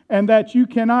perseverance, and that you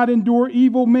cannot endure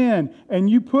evil men, and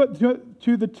you put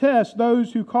to the test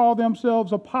those who call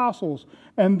themselves apostles,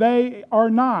 and they are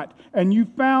not, and you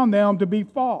found them to be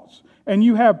false. And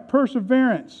you have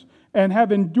perseverance, and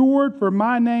have endured for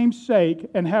my name's sake,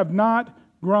 and have not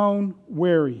grown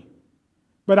weary.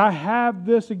 But I have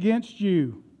this against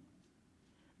you,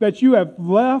 that you have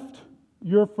left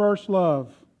your first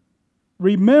love.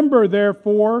 Remember,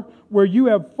 therefore, where you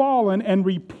have fallen, and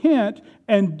repent,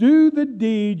 and do the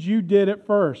deeds you did at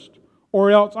first.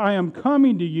 Or else I am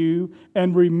coming to you,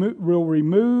 and will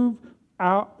remove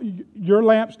your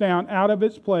lampstand out of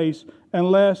its place,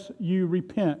 unless you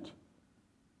repent.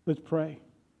 Let's pray.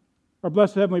 Our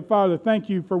blessed Heavenly Father, thank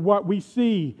you for what we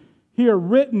see here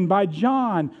written by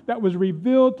John that was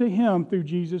revealed to him through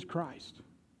Jesus Christ.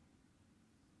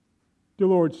 Dear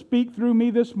Lord, speak through me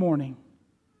this morning.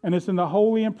 And it's in the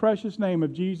holy and precious name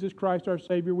of Jesus Christ our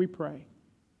Savior we pray.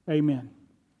 Amen.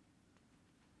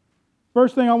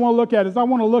 First thing I want to look at is I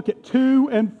want to look at to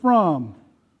and from.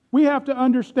 We have to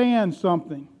understand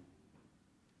something.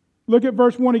 Look at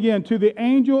verse 1 again. To the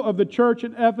angel of the church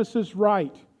at Ephesus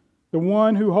write, the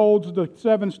one who holds the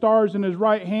 7 stars in his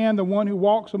right hand, the one who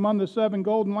walks among the 7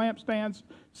 golden lampstands,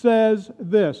 says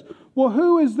this. Well,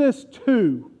 who is this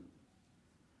to?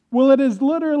 Well, it is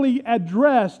literally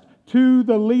addressed to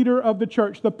the leader of the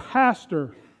church, the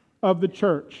pastor of the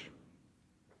church.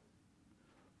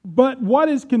 But what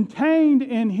is contained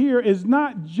in here is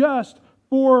not just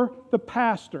for the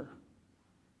pastor.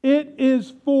 It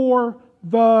is for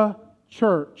the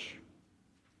church.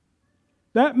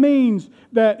 That means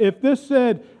that if this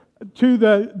said to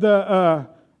the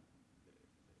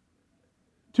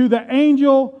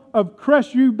angel of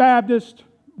Crestview Baptist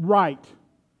write,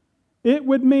 it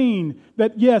would mean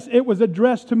that, yes, it was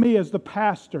addressed to me as the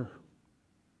pastor,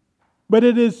 but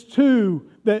it is to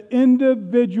the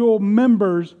individual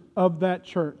members of that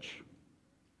church.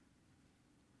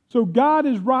 So God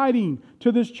is writing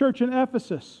to this church in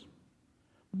Ephesus,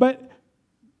 but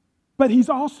He's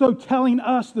also telling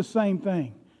us the same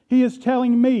thing. He is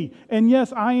telling me, and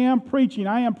yes, I am preaching.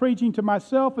 I am preaching to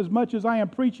myself as much as I am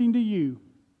preaching to you.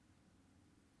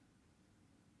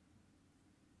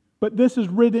 But this is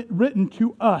written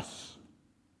to us.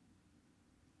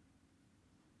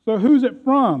 So who's it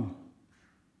from?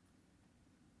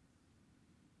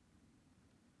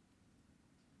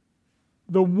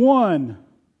 The one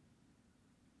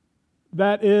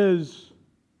that is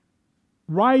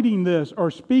writing this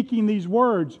or speaking these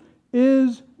words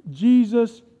is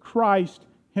Jesus Christ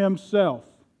Himself.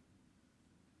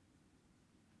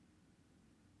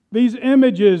 These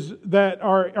images that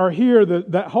are here,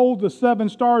 that hold the 7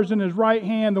 stars in His right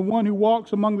hand, the one who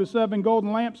walks among the 7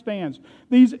 golden lampstands,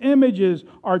 these images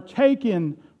are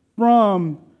taken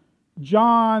from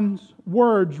John's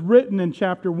words written in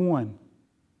chapter 1.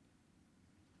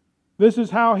 This is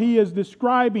how he is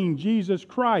describing Jesus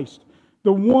Christ,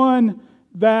 the one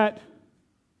that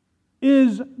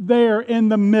is there in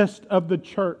the midst of the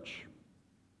church.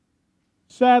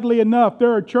 Sadly enough,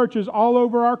 there are churches all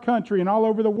over our country and all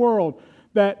over the world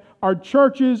that are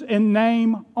churches in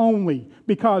name only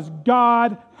because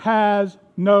God has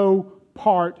no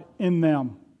part in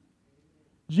them.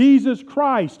 Jesus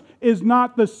Christ is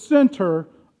not the center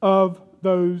of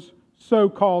those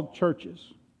so-called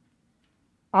churches.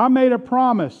 I made a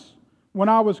promise when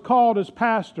I was called as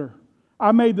pastor.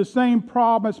 I made the same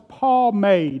promise Paul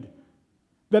made,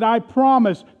 that I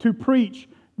promised to preach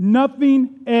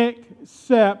nothing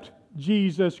except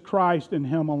Jesus Christ and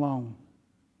Him alone.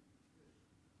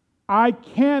 I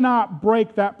cannot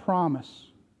break that promise.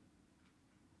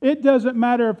 It doesn't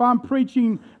matter if I'm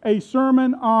preaching a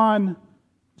sermon on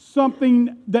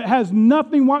something that has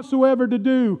nothing whatsoever to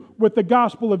do with the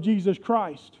gospel of Jesus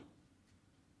Christ.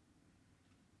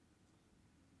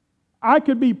 I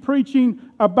could be preaching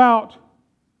about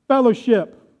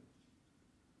fellowship,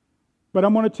 but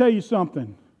I'm going to tell you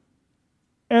something.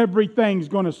 Everything's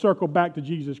going to circle back to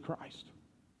Jesus Christ.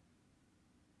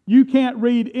 You can't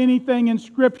read anything in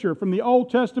Scripture from the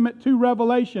Old Testament to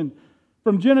Revelation,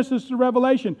 from Genesis to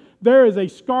Revelation. There is a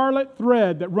scarlet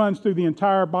thread that runs through the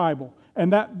entire Bible,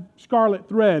 and that scarlet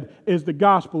thread is the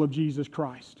gospel of Jesus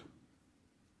Christ.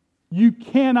 You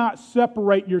cannot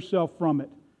separate yourself from it.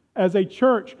 As a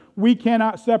church, we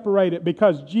cannot separate it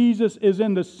because Jesus is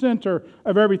in the center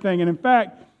of everything. And in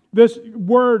fact, this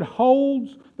word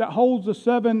holds the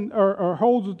 7 or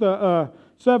holds the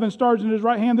 7 stars in His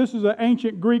right hand. This is an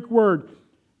ancient Greek word,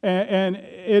 and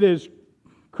it is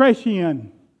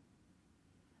kresion.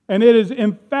 And it is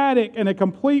emphatic and a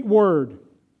complete word.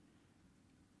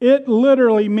 It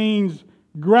literally means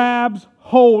grabs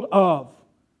hold of.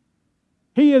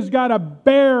 He has got a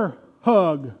bear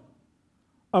hug,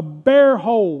 a bear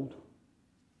hold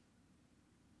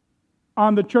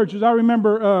on the churches. I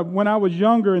remember when I was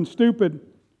younger and stupid.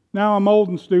 Now I'm old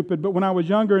and stupid, but when I was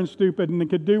younger and stupid and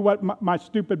could do what my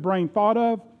stupid brain thought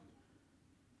of,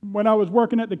 when I was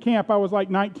working at the camp, I was like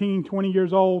 19, 20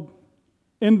 years old,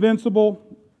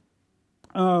 invincible.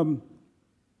 The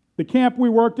camp we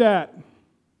worked at,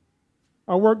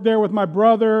 I worked there with my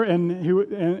brother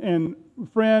and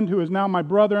friend who is now my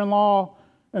brother-in-law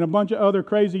and a bunch of other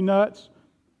crazy nuts.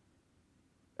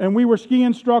 And we were ski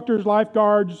instructors,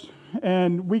 lifeguards,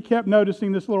 and we kept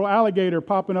noticing this little alligator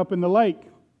popping up in the lake.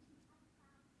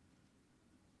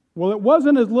 Well, it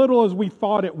wasn't as little as we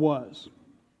thought it was.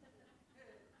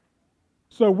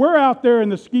 So we're out there in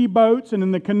the ski boats and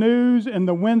in the canoes and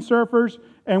the windsurfers,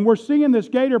 and we're seeing this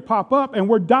gator pop up, and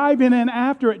we're diving in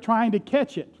after it trying to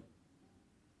catch it.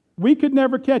 We could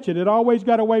never catch it. It always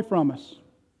got away from us.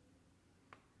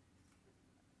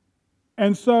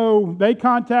 And so they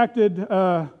contacted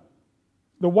the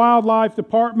wildlife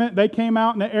department. They came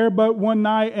out in an airboat one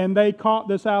night, and they caught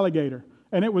this alligator.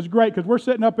 And it was great because we're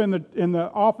sitting up in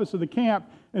the office of the camp,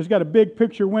 and it's got a big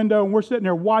picture window, and we're sitting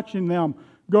there watching them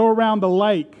go around the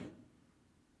lake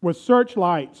with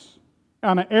searchlights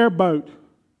on an airboat,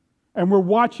 and we're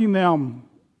watching them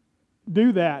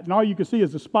do that. And all you can see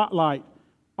is the spotlight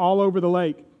all over the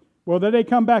lake. Well, then they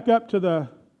come back up to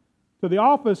the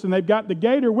office, and they've got the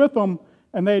gator with them,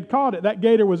 and they had caught it. That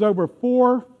gator was over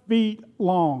 4 feet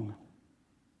long.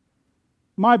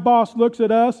 My boss looks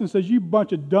at us and says, "You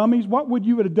bunch of dummies, what would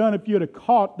you have done if you had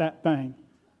caught that thing?"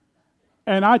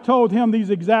 And I told him these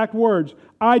exact words: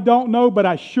 "I don't know, but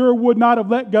I sure would not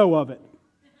have let go of it."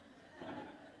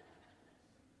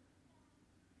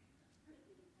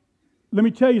 Let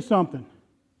me tell you something.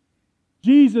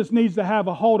 Jesus needs to have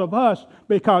a hold of us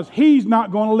because He's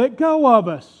not going to let go of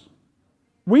us.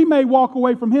 We may walk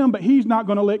away from Him, but He's not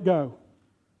going to let go.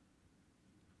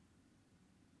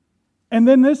 And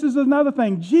then this is another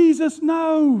thing. Jesus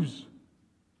knows.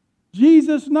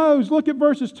 Jesus knows. Look at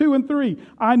verses 2 and 3.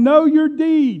 "I know your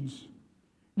deeds,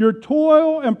 your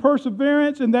toil and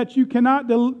perseverance, and that you cannot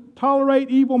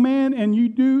tolerate evil men, and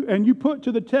you put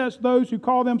to the test those who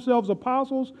call themselves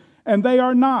apostles, and they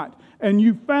are not. And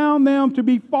you found them to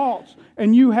be false,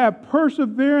 and you have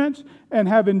perseverance and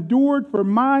have endured for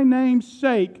my name's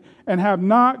sake, and have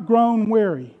not grown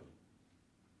weary."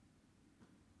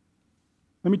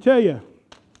 Let me tell you,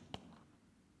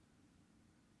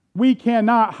 we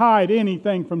cannot hide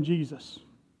anything from Jesus.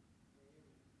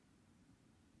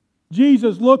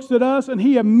 Jesus looks at us and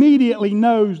He immediately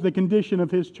knows the condition of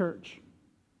His church.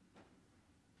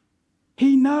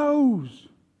 He knows.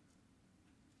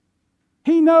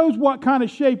 He knows what kind of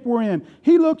shape we're in.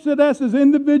 He looks at us as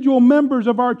individual members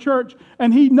of our church,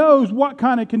 and He knows what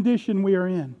kind of condition we are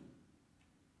in.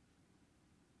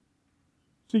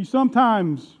 See,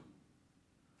 sometimes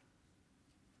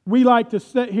we like to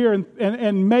sit here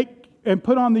and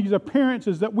put on these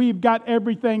appearances that we've got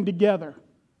everything together,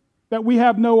 that we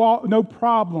have no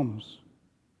problems,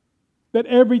 that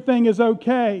everything is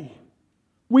okay.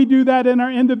 We do that in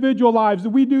our individual lives.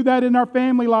 We do that in our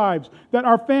family lives, that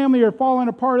our family are falling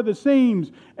apart at the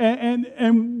seams,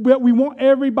 and we want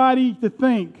everybody to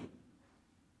think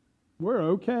we're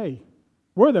okay.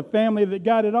 We're the family that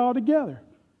got it all together.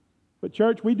 But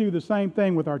church, we do the same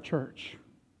thing with our church.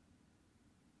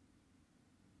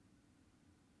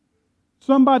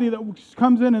 Somebody that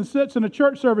comes in and sits in a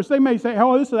church service, they may say,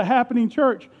 "Oh, this is a happening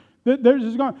church."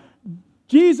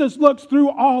 Jesus looks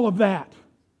through all of that.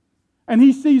 And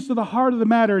He sees to the heart of the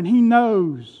matter, and He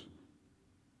knows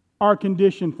our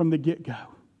condition from the get-go.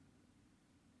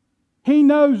 He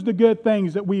knows the good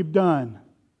things that we've done.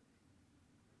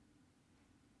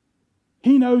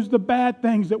 He knows the bad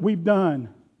things that we've done.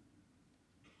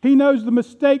 He knows the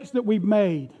mistakes that we've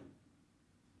made.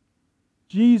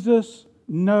 Jesus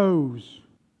knows.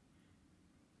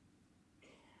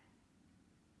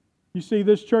 You see,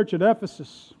 this church at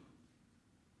Ephesus,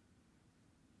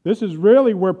 this is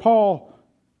really where Paul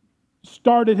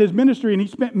started his ministry, and he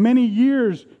spent many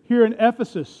years here in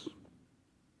Ephesus.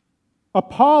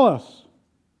 Apollos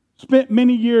spent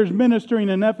many years ministering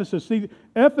in Ephesus. See,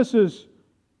 Ephesus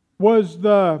was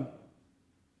the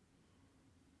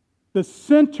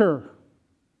center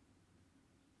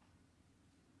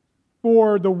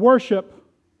for the worship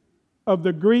of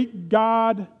the Greek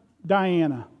god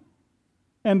Diana.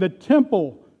 And the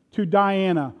temple to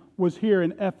Diana was here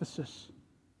in Ephesus.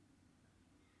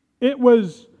 It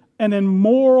was an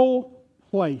immoral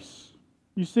place.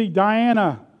 You see,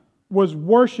 Diana was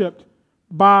worshipped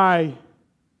by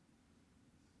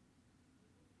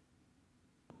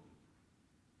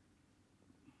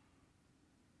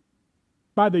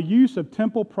the use of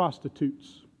temple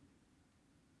prostitutes.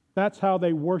 That's how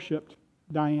they worshipped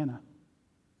Diana.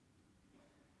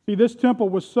 See, this temple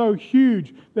was so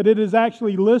huge that it is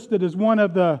actually listed as one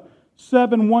of the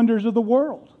 7 wonders of the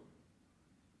world.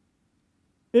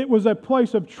 It was a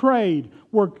place of trade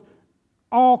where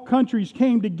all countries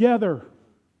came together.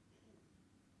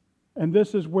 And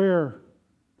this is where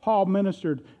Paul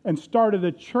ministered and started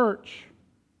a church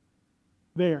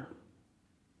there.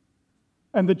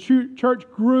 And the church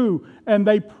grew and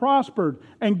they prospered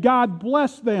and God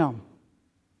blessed them.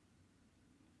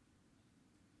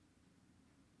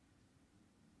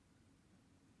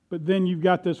 But then you've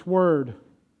got this word.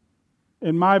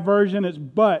 In my version, it's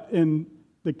but. In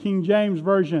the King James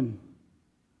Version,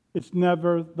 it's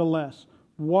nevertheless.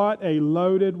 What a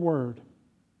loaded word.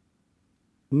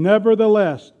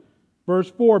 Nevertheless,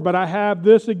 verse 4, but I have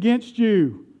this against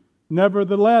you.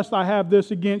 Nevertheless, I have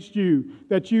this against you,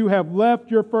 that you have left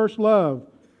your first love.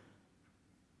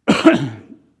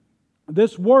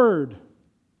 This word,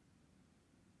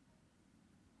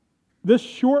 this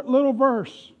short little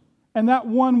verse, and that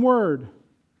one word,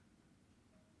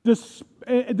 this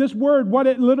word, what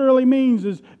it literally means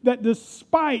is that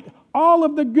despite all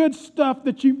of the good stuff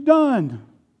that you've done,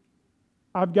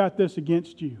 I've got this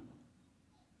against you.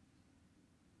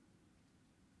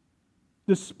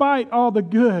 Despite all the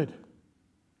good,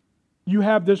 you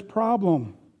have this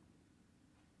problem.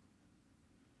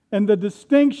 And the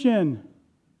distinction,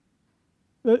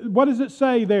 what does it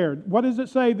say there? What does it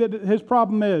say that his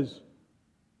problem is?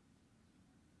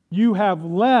 You have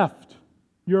left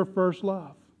your first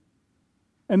love.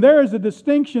 And there is a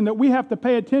distinction that we have to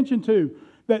pay attention to,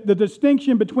 that the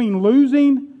distinction between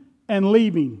losing and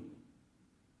leaving.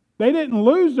 They didn't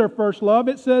lose their first love.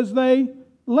 It says they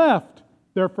left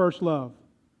their first love.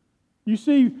 You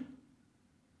see,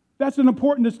 that's an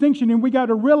important distinction, and we got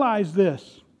to realize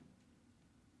this.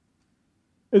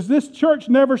 Is this church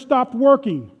never stopped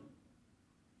working?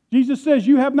 Jesus says,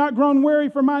 you have not grown weary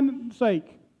for my name's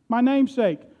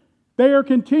sake. They are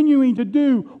continuing to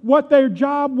do what their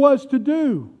job was to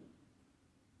do.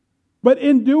 But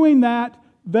in doing that,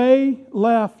 they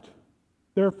left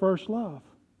their first love.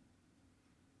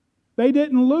 They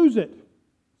didn't lose it.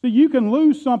 So you can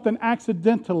lose something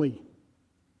accidentally.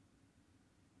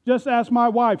 Just ask my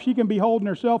wife. She can be holding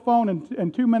her cell phone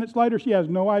and 2 minutes later she has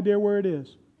no idea where it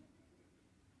is.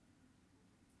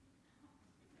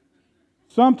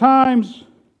 Sometimes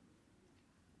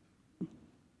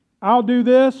I'll do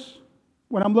this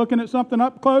when I'm looking at something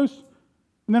up close,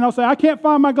 and then I'll say, I can't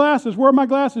find my glasses. Where are my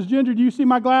glasses? Ginger, do you see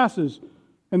my glasses?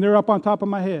 And they're up on top of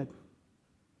my head.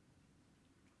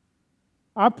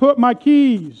 I put my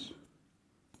keys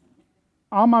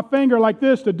on my finger like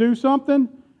this to do something,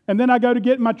 and then I go to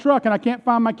get in my truck and I can't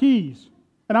find my keys.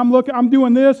 And I'm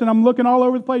doing this and I'm looking all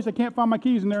over the place. I can't find my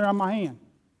keys and they're on my hand.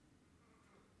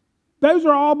 Those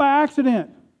are all by accident.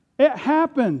 It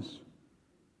happens.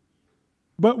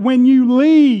 But when you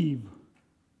leave,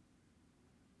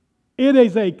 it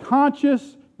is a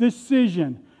conscious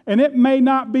decision. And it may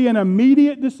not be an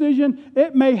immediate decision.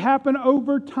 It may happen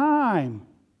over time.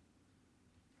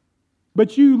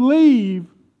 But you leave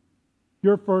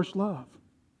your first love.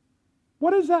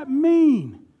 What does that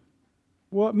mean?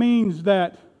 Well, it means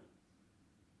that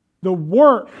the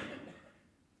work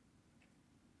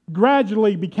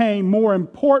gradually became more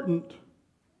important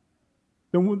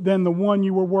than the one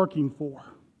you were working for.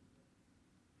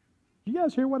 You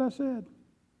guys hear what I said?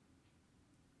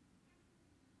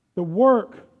 The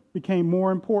work became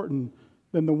more important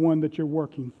than the one that you're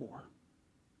working for.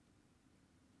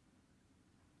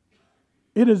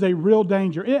 It is a real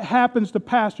danger. It happens to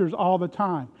pastors all the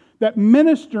time. That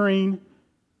ministering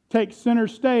takes center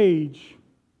stage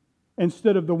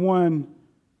instead of the one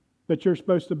that you're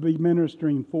supposed to be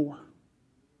ministering for.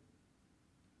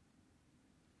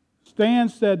 Stan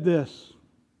said this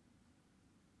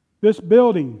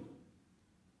building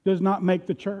does not make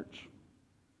the church.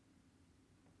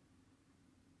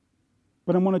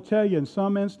 But I'm going to tell you, in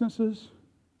some instances,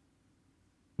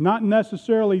 not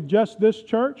necessarily just this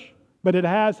church, but it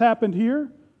has happened here,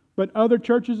 but other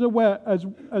churches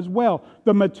as well.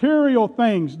 The material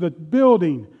things, the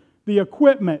building, the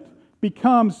equipment,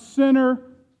 becomes center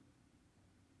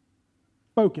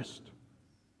focused.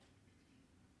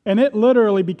 And it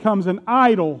literally becomes an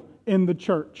idol in the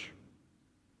church.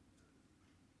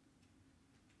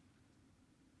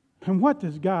 And what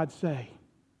does God say?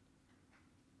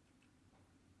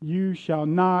 You shall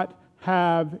not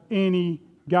have any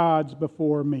gods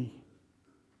before me.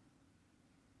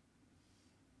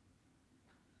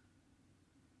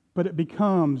 But it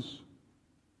becomes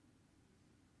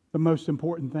the most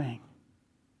important thing.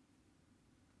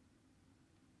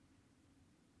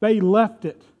 They left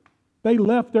it. They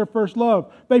left their first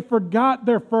love. They forgot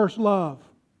their first love.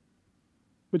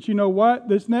 But you know what?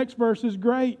 This next verse is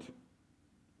great.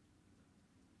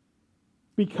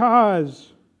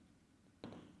 Because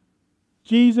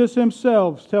Jesus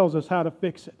himself tells us how to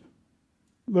fix it.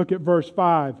 Look at verse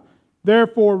 5.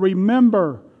 Therefore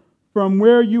remember from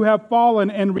where you have fallen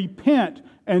and repent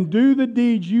and do the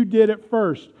deeds you did at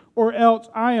first, or else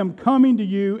I am coming to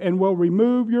you and will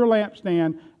remove your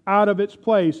lampstand out of its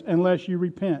place unless you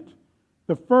repent.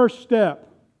 The first step,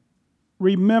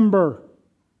 remember.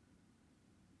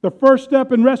 The first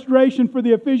step in restoration for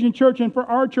the Ephesian church and for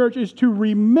our church is to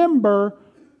remember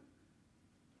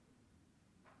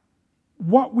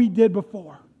what we did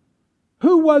before.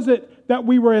 Who was it that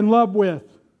we were in love with?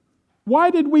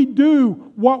 Why did we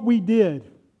do what we did?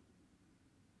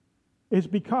 It's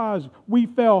because we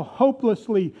fell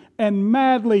hopelessly and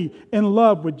madly in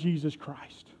love with Jesus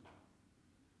Christ.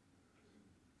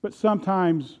 But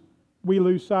sometimes we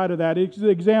lose sight of that. It's an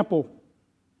example.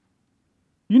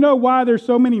 You know why there's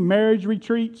so many marriage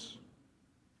retreats?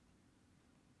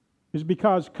 It's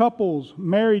because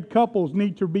married couples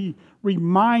need to be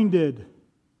reminded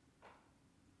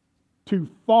to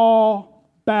fall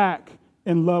back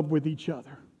in love with each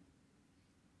other.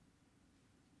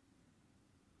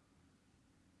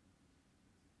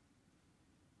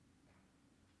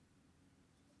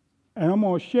 And I'm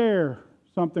going to share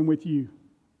something with you.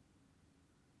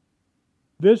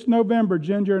 This November,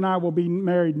 Ginger and I will be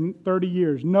married 30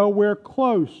 years. Nowhere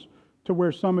close to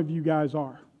where some of you guys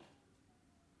are.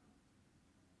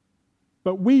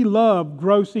 But we love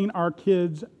grossing our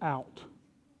kids out.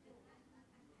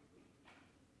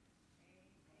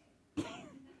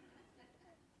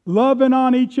 Loving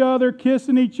on each other,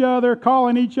 kissing each other,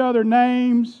 calling each other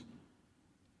names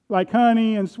like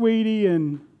honey and sweetie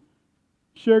and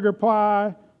sugar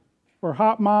pie or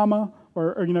hot mama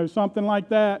or something like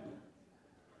that.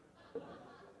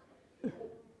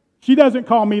 She doesn't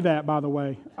call me that, by the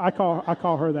way. I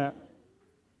call her that.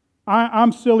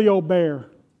 I'm silly old bear.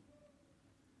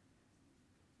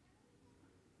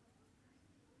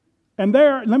 And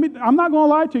I'm not going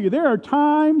to lie to you. There are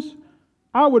times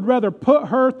I would rather put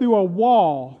her through a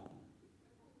wall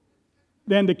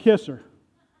than to kiss her.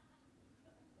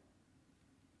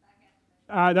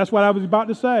 That's what I was about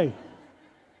to say.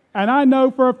 And I know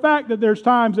for a fact that there's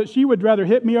times that she would rather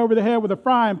hit me over the head with a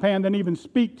frying pan than even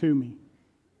speak to me.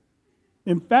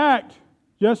 In fact,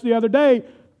 just the other day,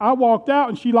 I walked out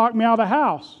and she locked me out of the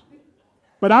house.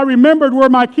 But I remembered where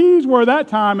my keys were that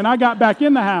time and I got back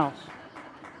in the house.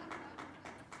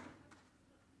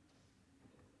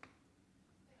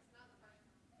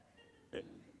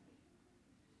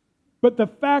 But the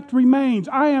fact remains,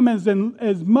 I am as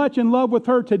much in love with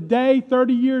her today,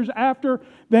 30 years after,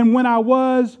 than when I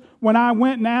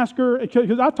went and asked her.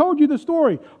 Because I told you the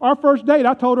story. Our first date,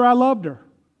 I told her I loved her.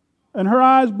 And her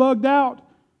eyes bugged out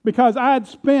because I had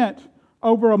spent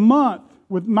over a month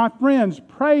with my friends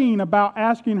praying about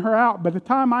asking her out. By the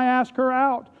time I asked her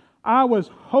out, I was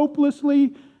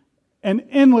hopelessly and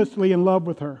endlessly in love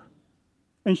with her.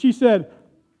 And she said,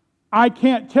 I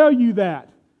can't tell you that.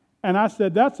 And I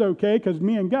said, that's okay, because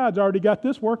me and God's already got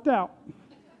this worked out.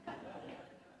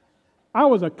 I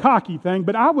was a cocky thing,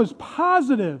 but I was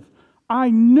positive. I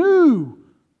knew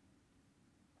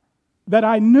that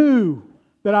I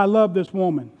loved this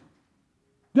woman.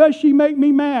 Does she make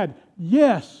me mad?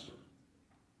 Yes.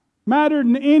 Madder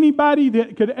than anybody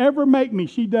that could ever make me,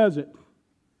 she does it.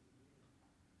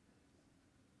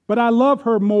 But I love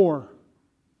her more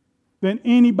than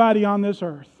anybody on this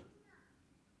earth.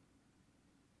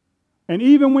 And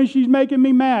even when she's making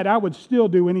me mad, I would still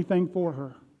do anything for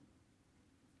her.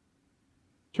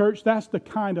 Church, that's the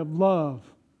kind of love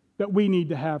that we need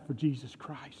to have for Jesus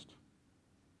Christ.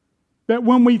 That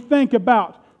when we think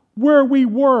about where we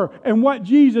were and what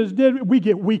Jesus did, we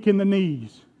get weak in the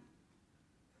knees.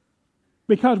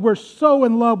 Because we're so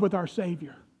in love with our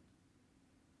Savior.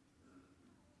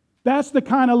 That's the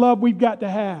kind of love we've got to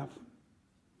have.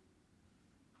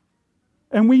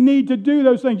 And we need to do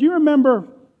those things. You remember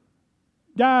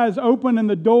guys opening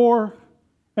the door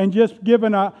and just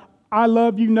giving a I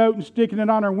love you note and sticking it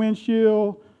on her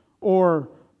windshield, or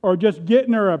just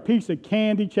getting her a piece of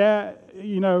candy,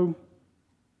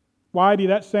 Whitey,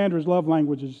 that's Sandra's love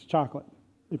language is chocolate,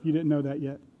 if you didn't know that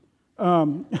yet.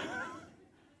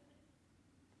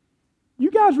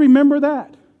 You guys remember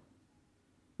that?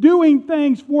 Doing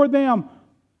things for them,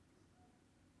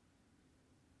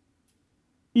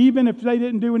 even if they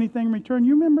didn't do anything in return.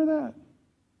 You remember that?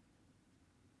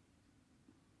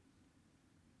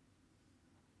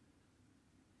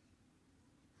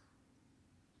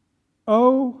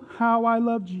 Oh, how I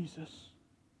love Jesus.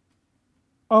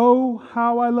 Oh,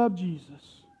 how I love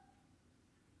Jesus.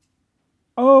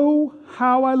 Oh,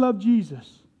 how I love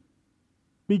Jesus.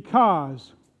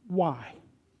 Because, why?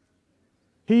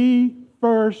 He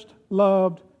first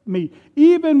loved me.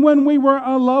 Even when we were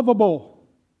unlovable,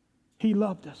 He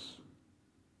loved us.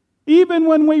 Even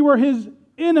when we were His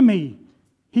enemy,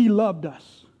 He loved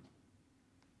us.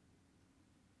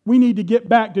 We need to get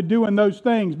back to doing those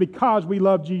things because we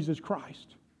love Jesus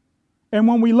Christ. And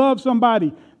when we love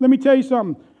somebody, let me tell you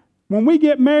something. When we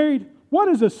get married, what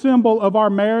is a symbol of our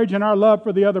marriage and our love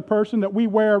for the other person that we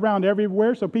wear around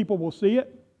everywhere so people will see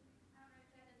it?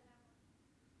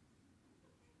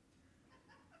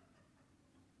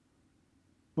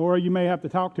 Laura, you may have to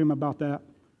talk to him about that.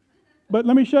 But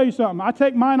let me show you something. I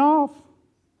take mine off.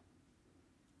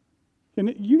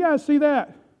 Can you guys see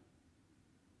that?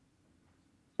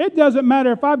 It doesn't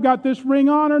matter if I've got this ring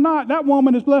on or not. That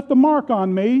woman has left a mark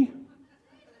on me.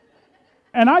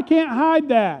 And I can't hide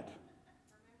that.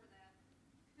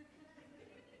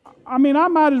 I mean, I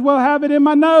might as well have it in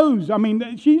my nose. I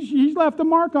mean, she's left a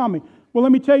mark on me. Well,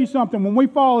 let me tell you something. When we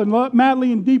fall in love,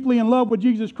 madly and deeply in love with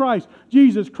Jesus Christ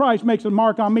makes a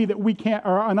mark on me that we can't,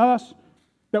 or on us,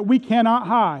 that we cannot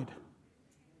hide.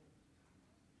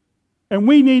 And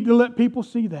we need to let people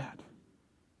see that.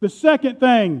 The second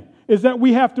thing is that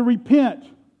we have to repent.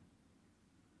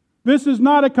 This is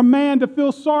not a command to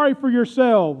feel sorry for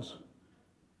yourselves.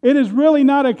 It is really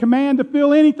not a command to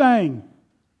feel anything.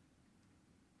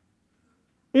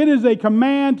 It is a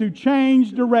command to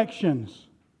change directions.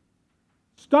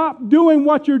 Stop doing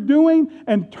what you're doing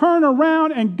and turn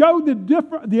around and go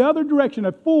the other direction,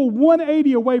 a full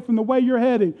 180 away from the way you're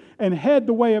heading, and head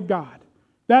the way of God.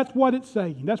 That's what it's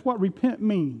saying. That's what repent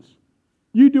means.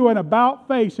 You do an about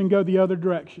face and go the other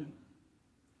direction.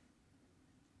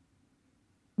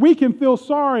 We can feel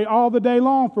sorry all the day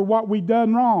long for what we've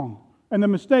done wrong and the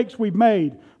mistakes we've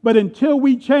made. But until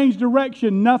we change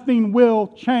direction, nothing will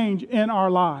change in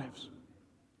our lives.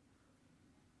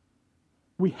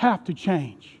 We have to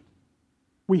change.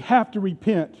 We have to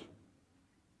repent.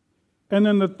 And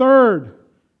then the third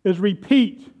is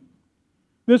repeat.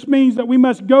 This means that we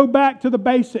must go back to the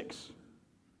basics.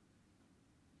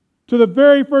 To the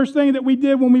very first thing that we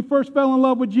did when we first fell in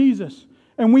love with Jesus.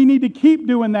 And we need to keep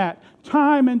doing that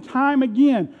time and time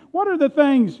again. What are the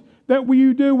things that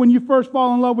you do when you first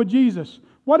fall in love with Jesus?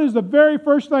 What is the very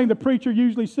first thing the preacher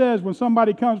usually says when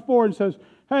somebody comes forward and says,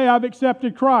 "Hey, I've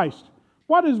accepted Christ"?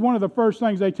 What is one of the first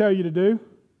things they tell you to do?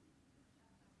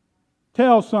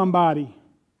 Tell somebody.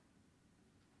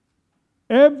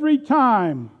 Every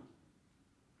time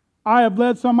I have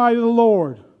led somebody to the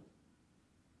Lord,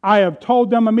 I have told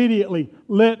them immediately,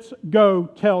 let's go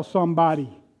tell somebody.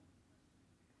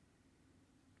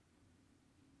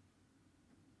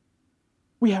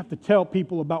 We have to tell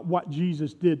people about what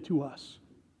Jesus did to us,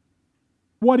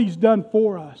 what He's done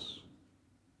for us.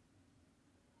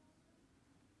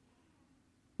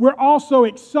 We're also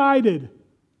excited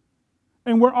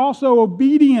and we're also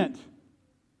obedient.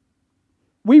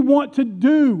 We want to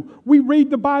do. We read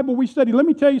the Bible, we study. Let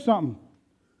me tell you something.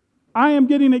 I am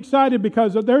getting excited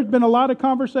because there's been a lot of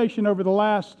conversation over the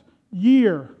last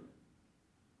year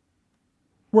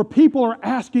where people are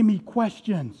asking me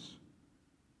questions.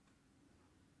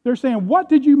 They're saying, what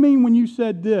did you mean when you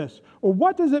said this? Or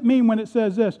what does it mean when it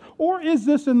says this? Or is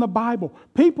this in the Bible?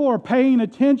 People are paying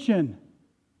attention.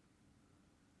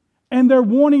 And they're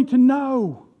wanting to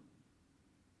know.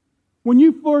 When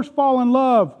you first fall in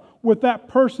love with that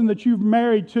person that you've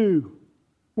married to,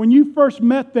 when you first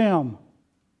met them,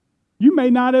 you may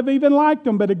not have even liked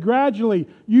them, but gradually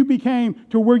you became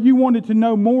to where you wanted to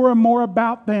know more and more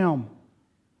about them.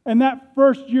 And that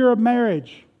first year of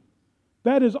marriage,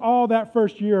 that is all that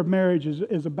first year of marriage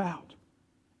is about,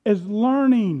 is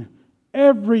learning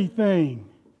everything.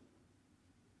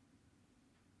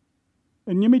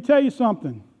 And let me tell you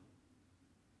something.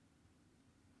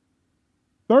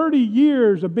 30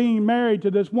 years of being married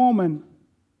to this woman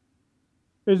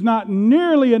is not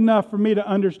nearly enough for me to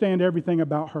understand everything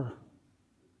about her.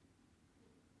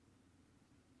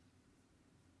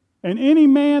 And any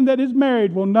man that is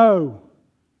married will know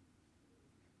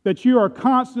that you are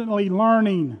constantly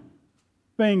learning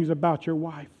things about your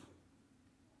wife.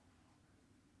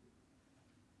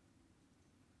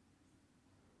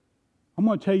 I'm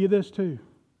going to tell you this too.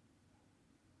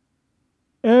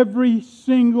 Every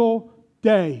single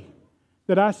day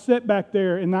that I sit back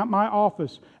there in my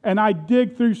office and I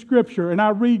dig through Scripture and I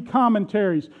read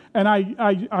commentaries and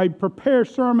I prepare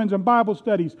sermons and Bible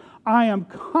studies, I am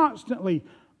constantly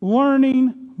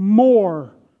learning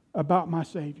more about my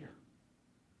Savior.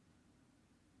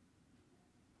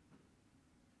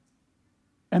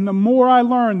 And the more I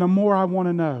learn, the more I want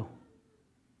to know.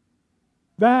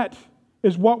 That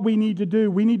is what we need to do.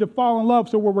 We need to fall in love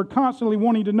so we're constantly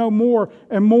wanting to know more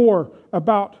and more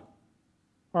about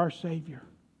our Savior.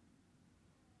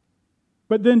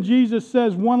 But then Jesus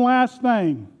says one last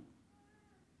thing,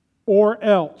 or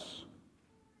else.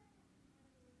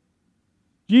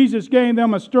 Jesus gave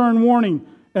them a stern warning.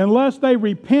 Unless they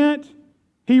repent,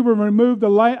 He will remove the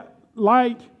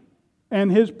light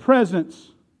and His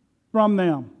presence from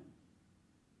them.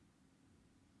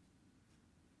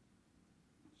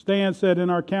 Stan said in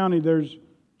our county there's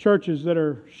churches that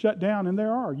are shut down, and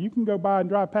there are. You can go by and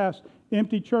drive past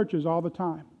empty churches all the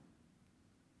time.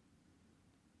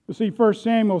 But see, 1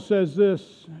 Samuel says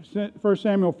this. 1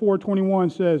 Samuel 4:21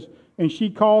 says, "And she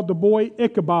called the boy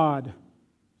Ichabod,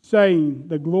 saying,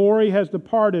 the glory has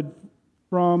departed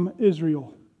from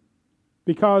Israel,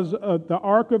 because of the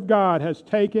ark of God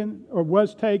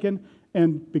was taken,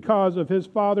 and because of his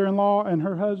father-in-law and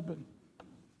her husband."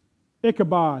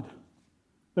 Ichabod,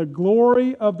 the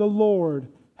glory of the Lord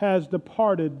has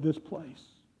departed this place.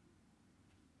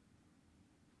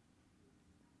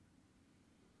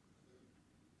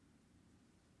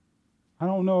 I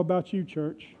don't know about you,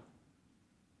 church,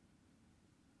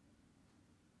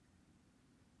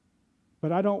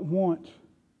 but I don't want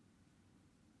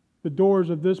the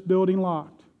doors of this building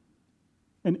locked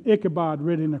and Ichabod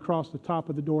written across the top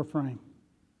of the door frame,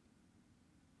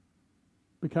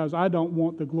 because I don't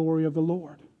want the glory of the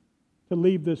Lord to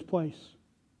leave this place.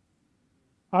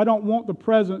 I don't want the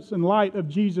presence and light of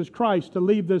Jesus Christ to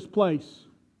leave this place.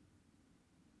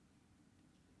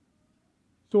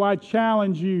 So I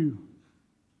challenge you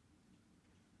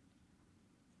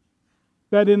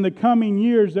that in the coming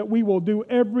years that we will do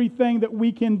everything that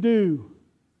we can do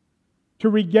to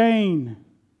regain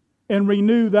and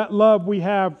renew that love we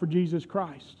have for Jesus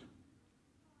Christ,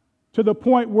 to the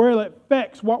point where it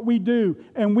affects what we do,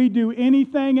 and we do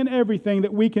anything and everything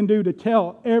that we can do to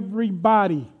tell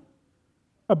everybody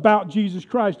about Jesus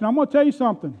Christ. And I'm going to tell you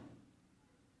something.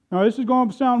 Now, this is going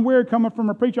to sound weird coming from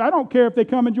a preacher. I don't care if they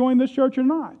come and join this church or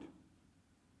not.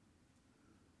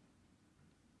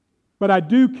 But I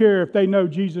do care if they know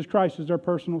Jesus Christ is their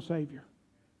personal Savior.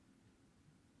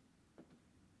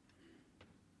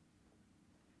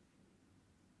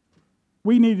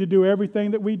 We need to do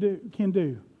everything that we can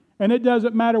do. And it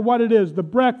doesn't matter what it is, the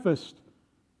breakfast,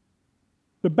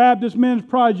 the Baptist Men's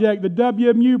Project, the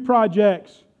WMU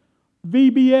projects,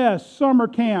 VBS, summer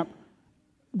camp.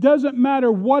 Doesn't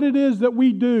matter what it is that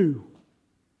we do.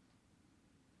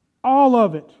 All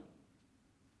of it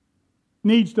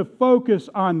needs to focus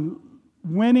on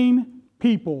winning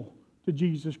people to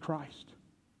Jesus Christ.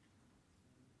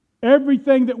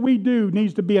 Everything that we do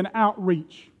needs to be an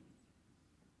outreach.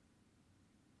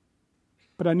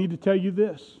 But I need to tell you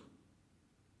this.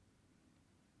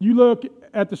 You look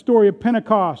at the story of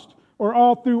Pentecost or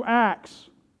all through Acts.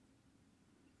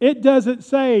 It doesn't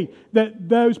say that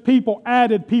those people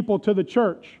added people to the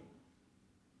church.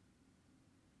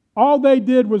 All they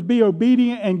did was be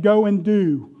obedient and go and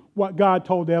do what God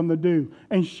told them to do,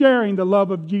 and sharing the love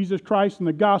of Jesus Christ and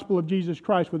the gospel of Jesus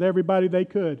Christ with everybody they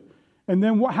could. And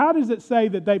then how does it say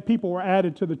that people were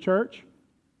added to the church?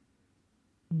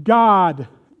 God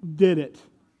did it.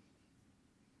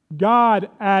 God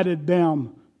added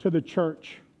them to the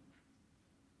church.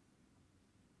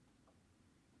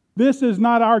 This is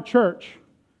not our church.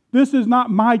 This is not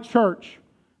my church.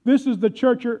 This is the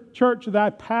church that I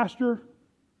pastor.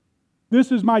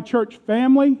 This is my church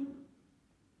family.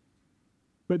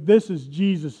 But this is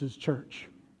Jesus' church.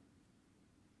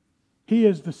 He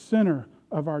is the center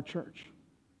of our church.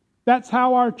 That's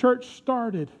how our church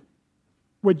started,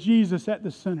 with Jesus at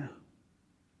the center.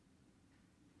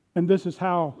 And this is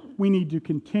how we need to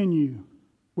continue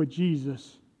with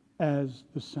Jesus as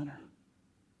the center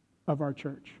of our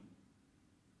church.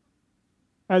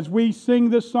 As we sing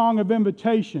this song of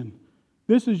invitation,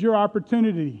 this is your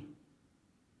opportunity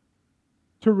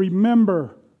to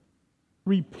remember,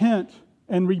 repent,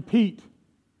 and repeat.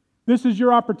 This is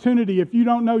your opportunity. If you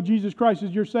don't know Jesus Christ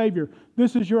as your Savior,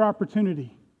 this is your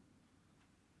opportunity.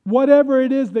 Whatever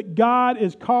it is that God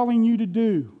is calling you to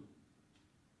do,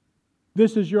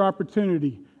 this is your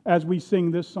opportunity as we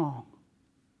sing this song.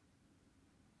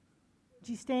 Would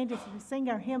you stand as we sing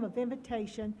our hymn of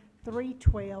invitation,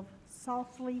 312,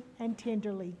 softly and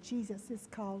tenderly, Jesus is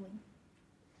calling.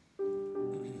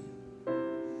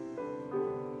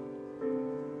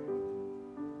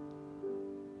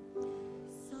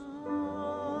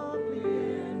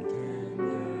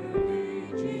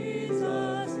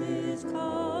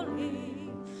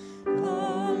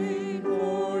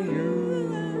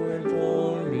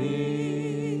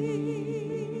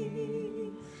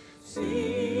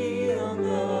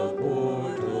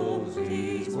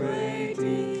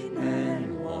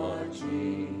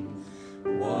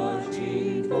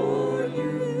 Watching for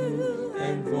you.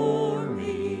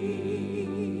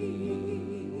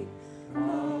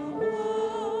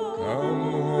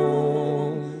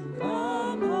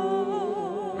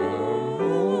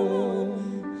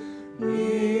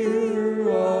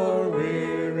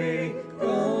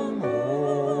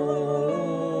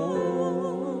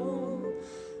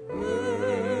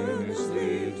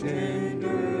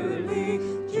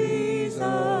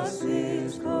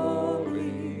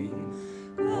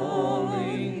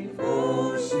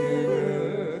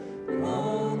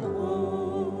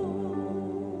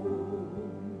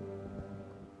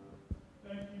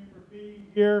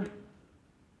 here.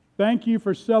 Thank you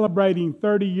for celebrating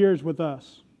 30 years with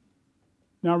us.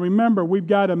 Now remember, we've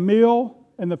got a meal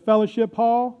in the fellowship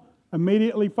hall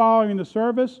immediately following the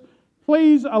service.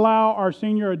 Please allow our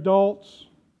senior adults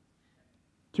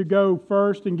to go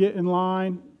first and get in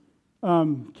line.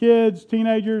 Kids,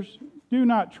 teenagers, do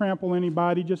not trample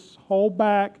anybody. Just hold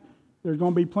back. There's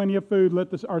going to be plenty of food. Let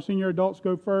our senior adults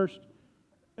go first.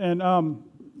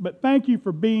 But thank you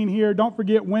for being here. Don't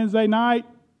forget Wednesday night,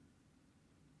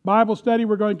 Bible study.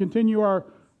 We're going to continue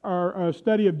our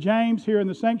study of James here in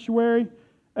the sanctuary,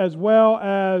 as well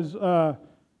as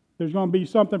there's going to be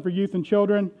something for youth and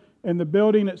children in the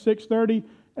building at 6:30.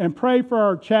 And pray for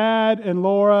our Chad and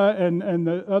Laura and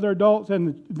the other adults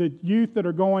and the youth that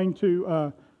are going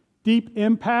to Deep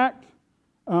Impact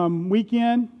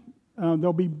weekend.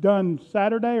 They'll be done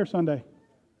Saturday or Sunday?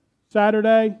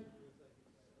 Saturday.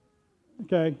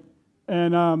 Okay.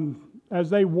 And as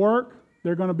they work,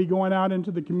 they're going to be going out into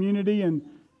the community and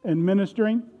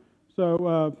ministering.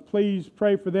 So please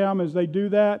pray for them as they do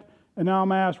that. And now I'm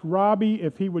going to ask Robbie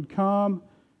if he would come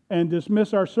and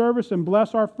dismiss our service and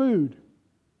bless our food.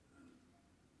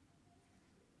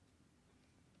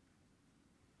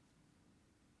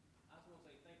 I just want to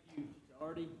say thank you to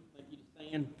Artie. Thank you to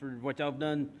Stan for what y'all have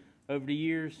done over the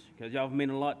years, because y'all have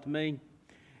meant a lot to me.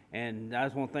 And I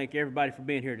just want to thank everybody for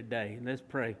being here today. Let's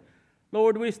pray.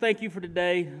 Lord, we just thank you for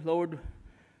today. Lord,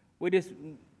 we just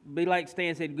be like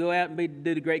Stan said, go out and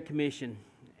do the Great Commission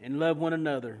and love one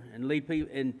another and lead people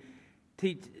and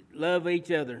love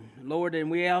each other. Lord, and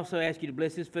we also ask you to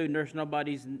bless this food, nourishing our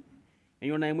bodies. In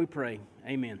your name we pray.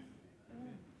 Amen.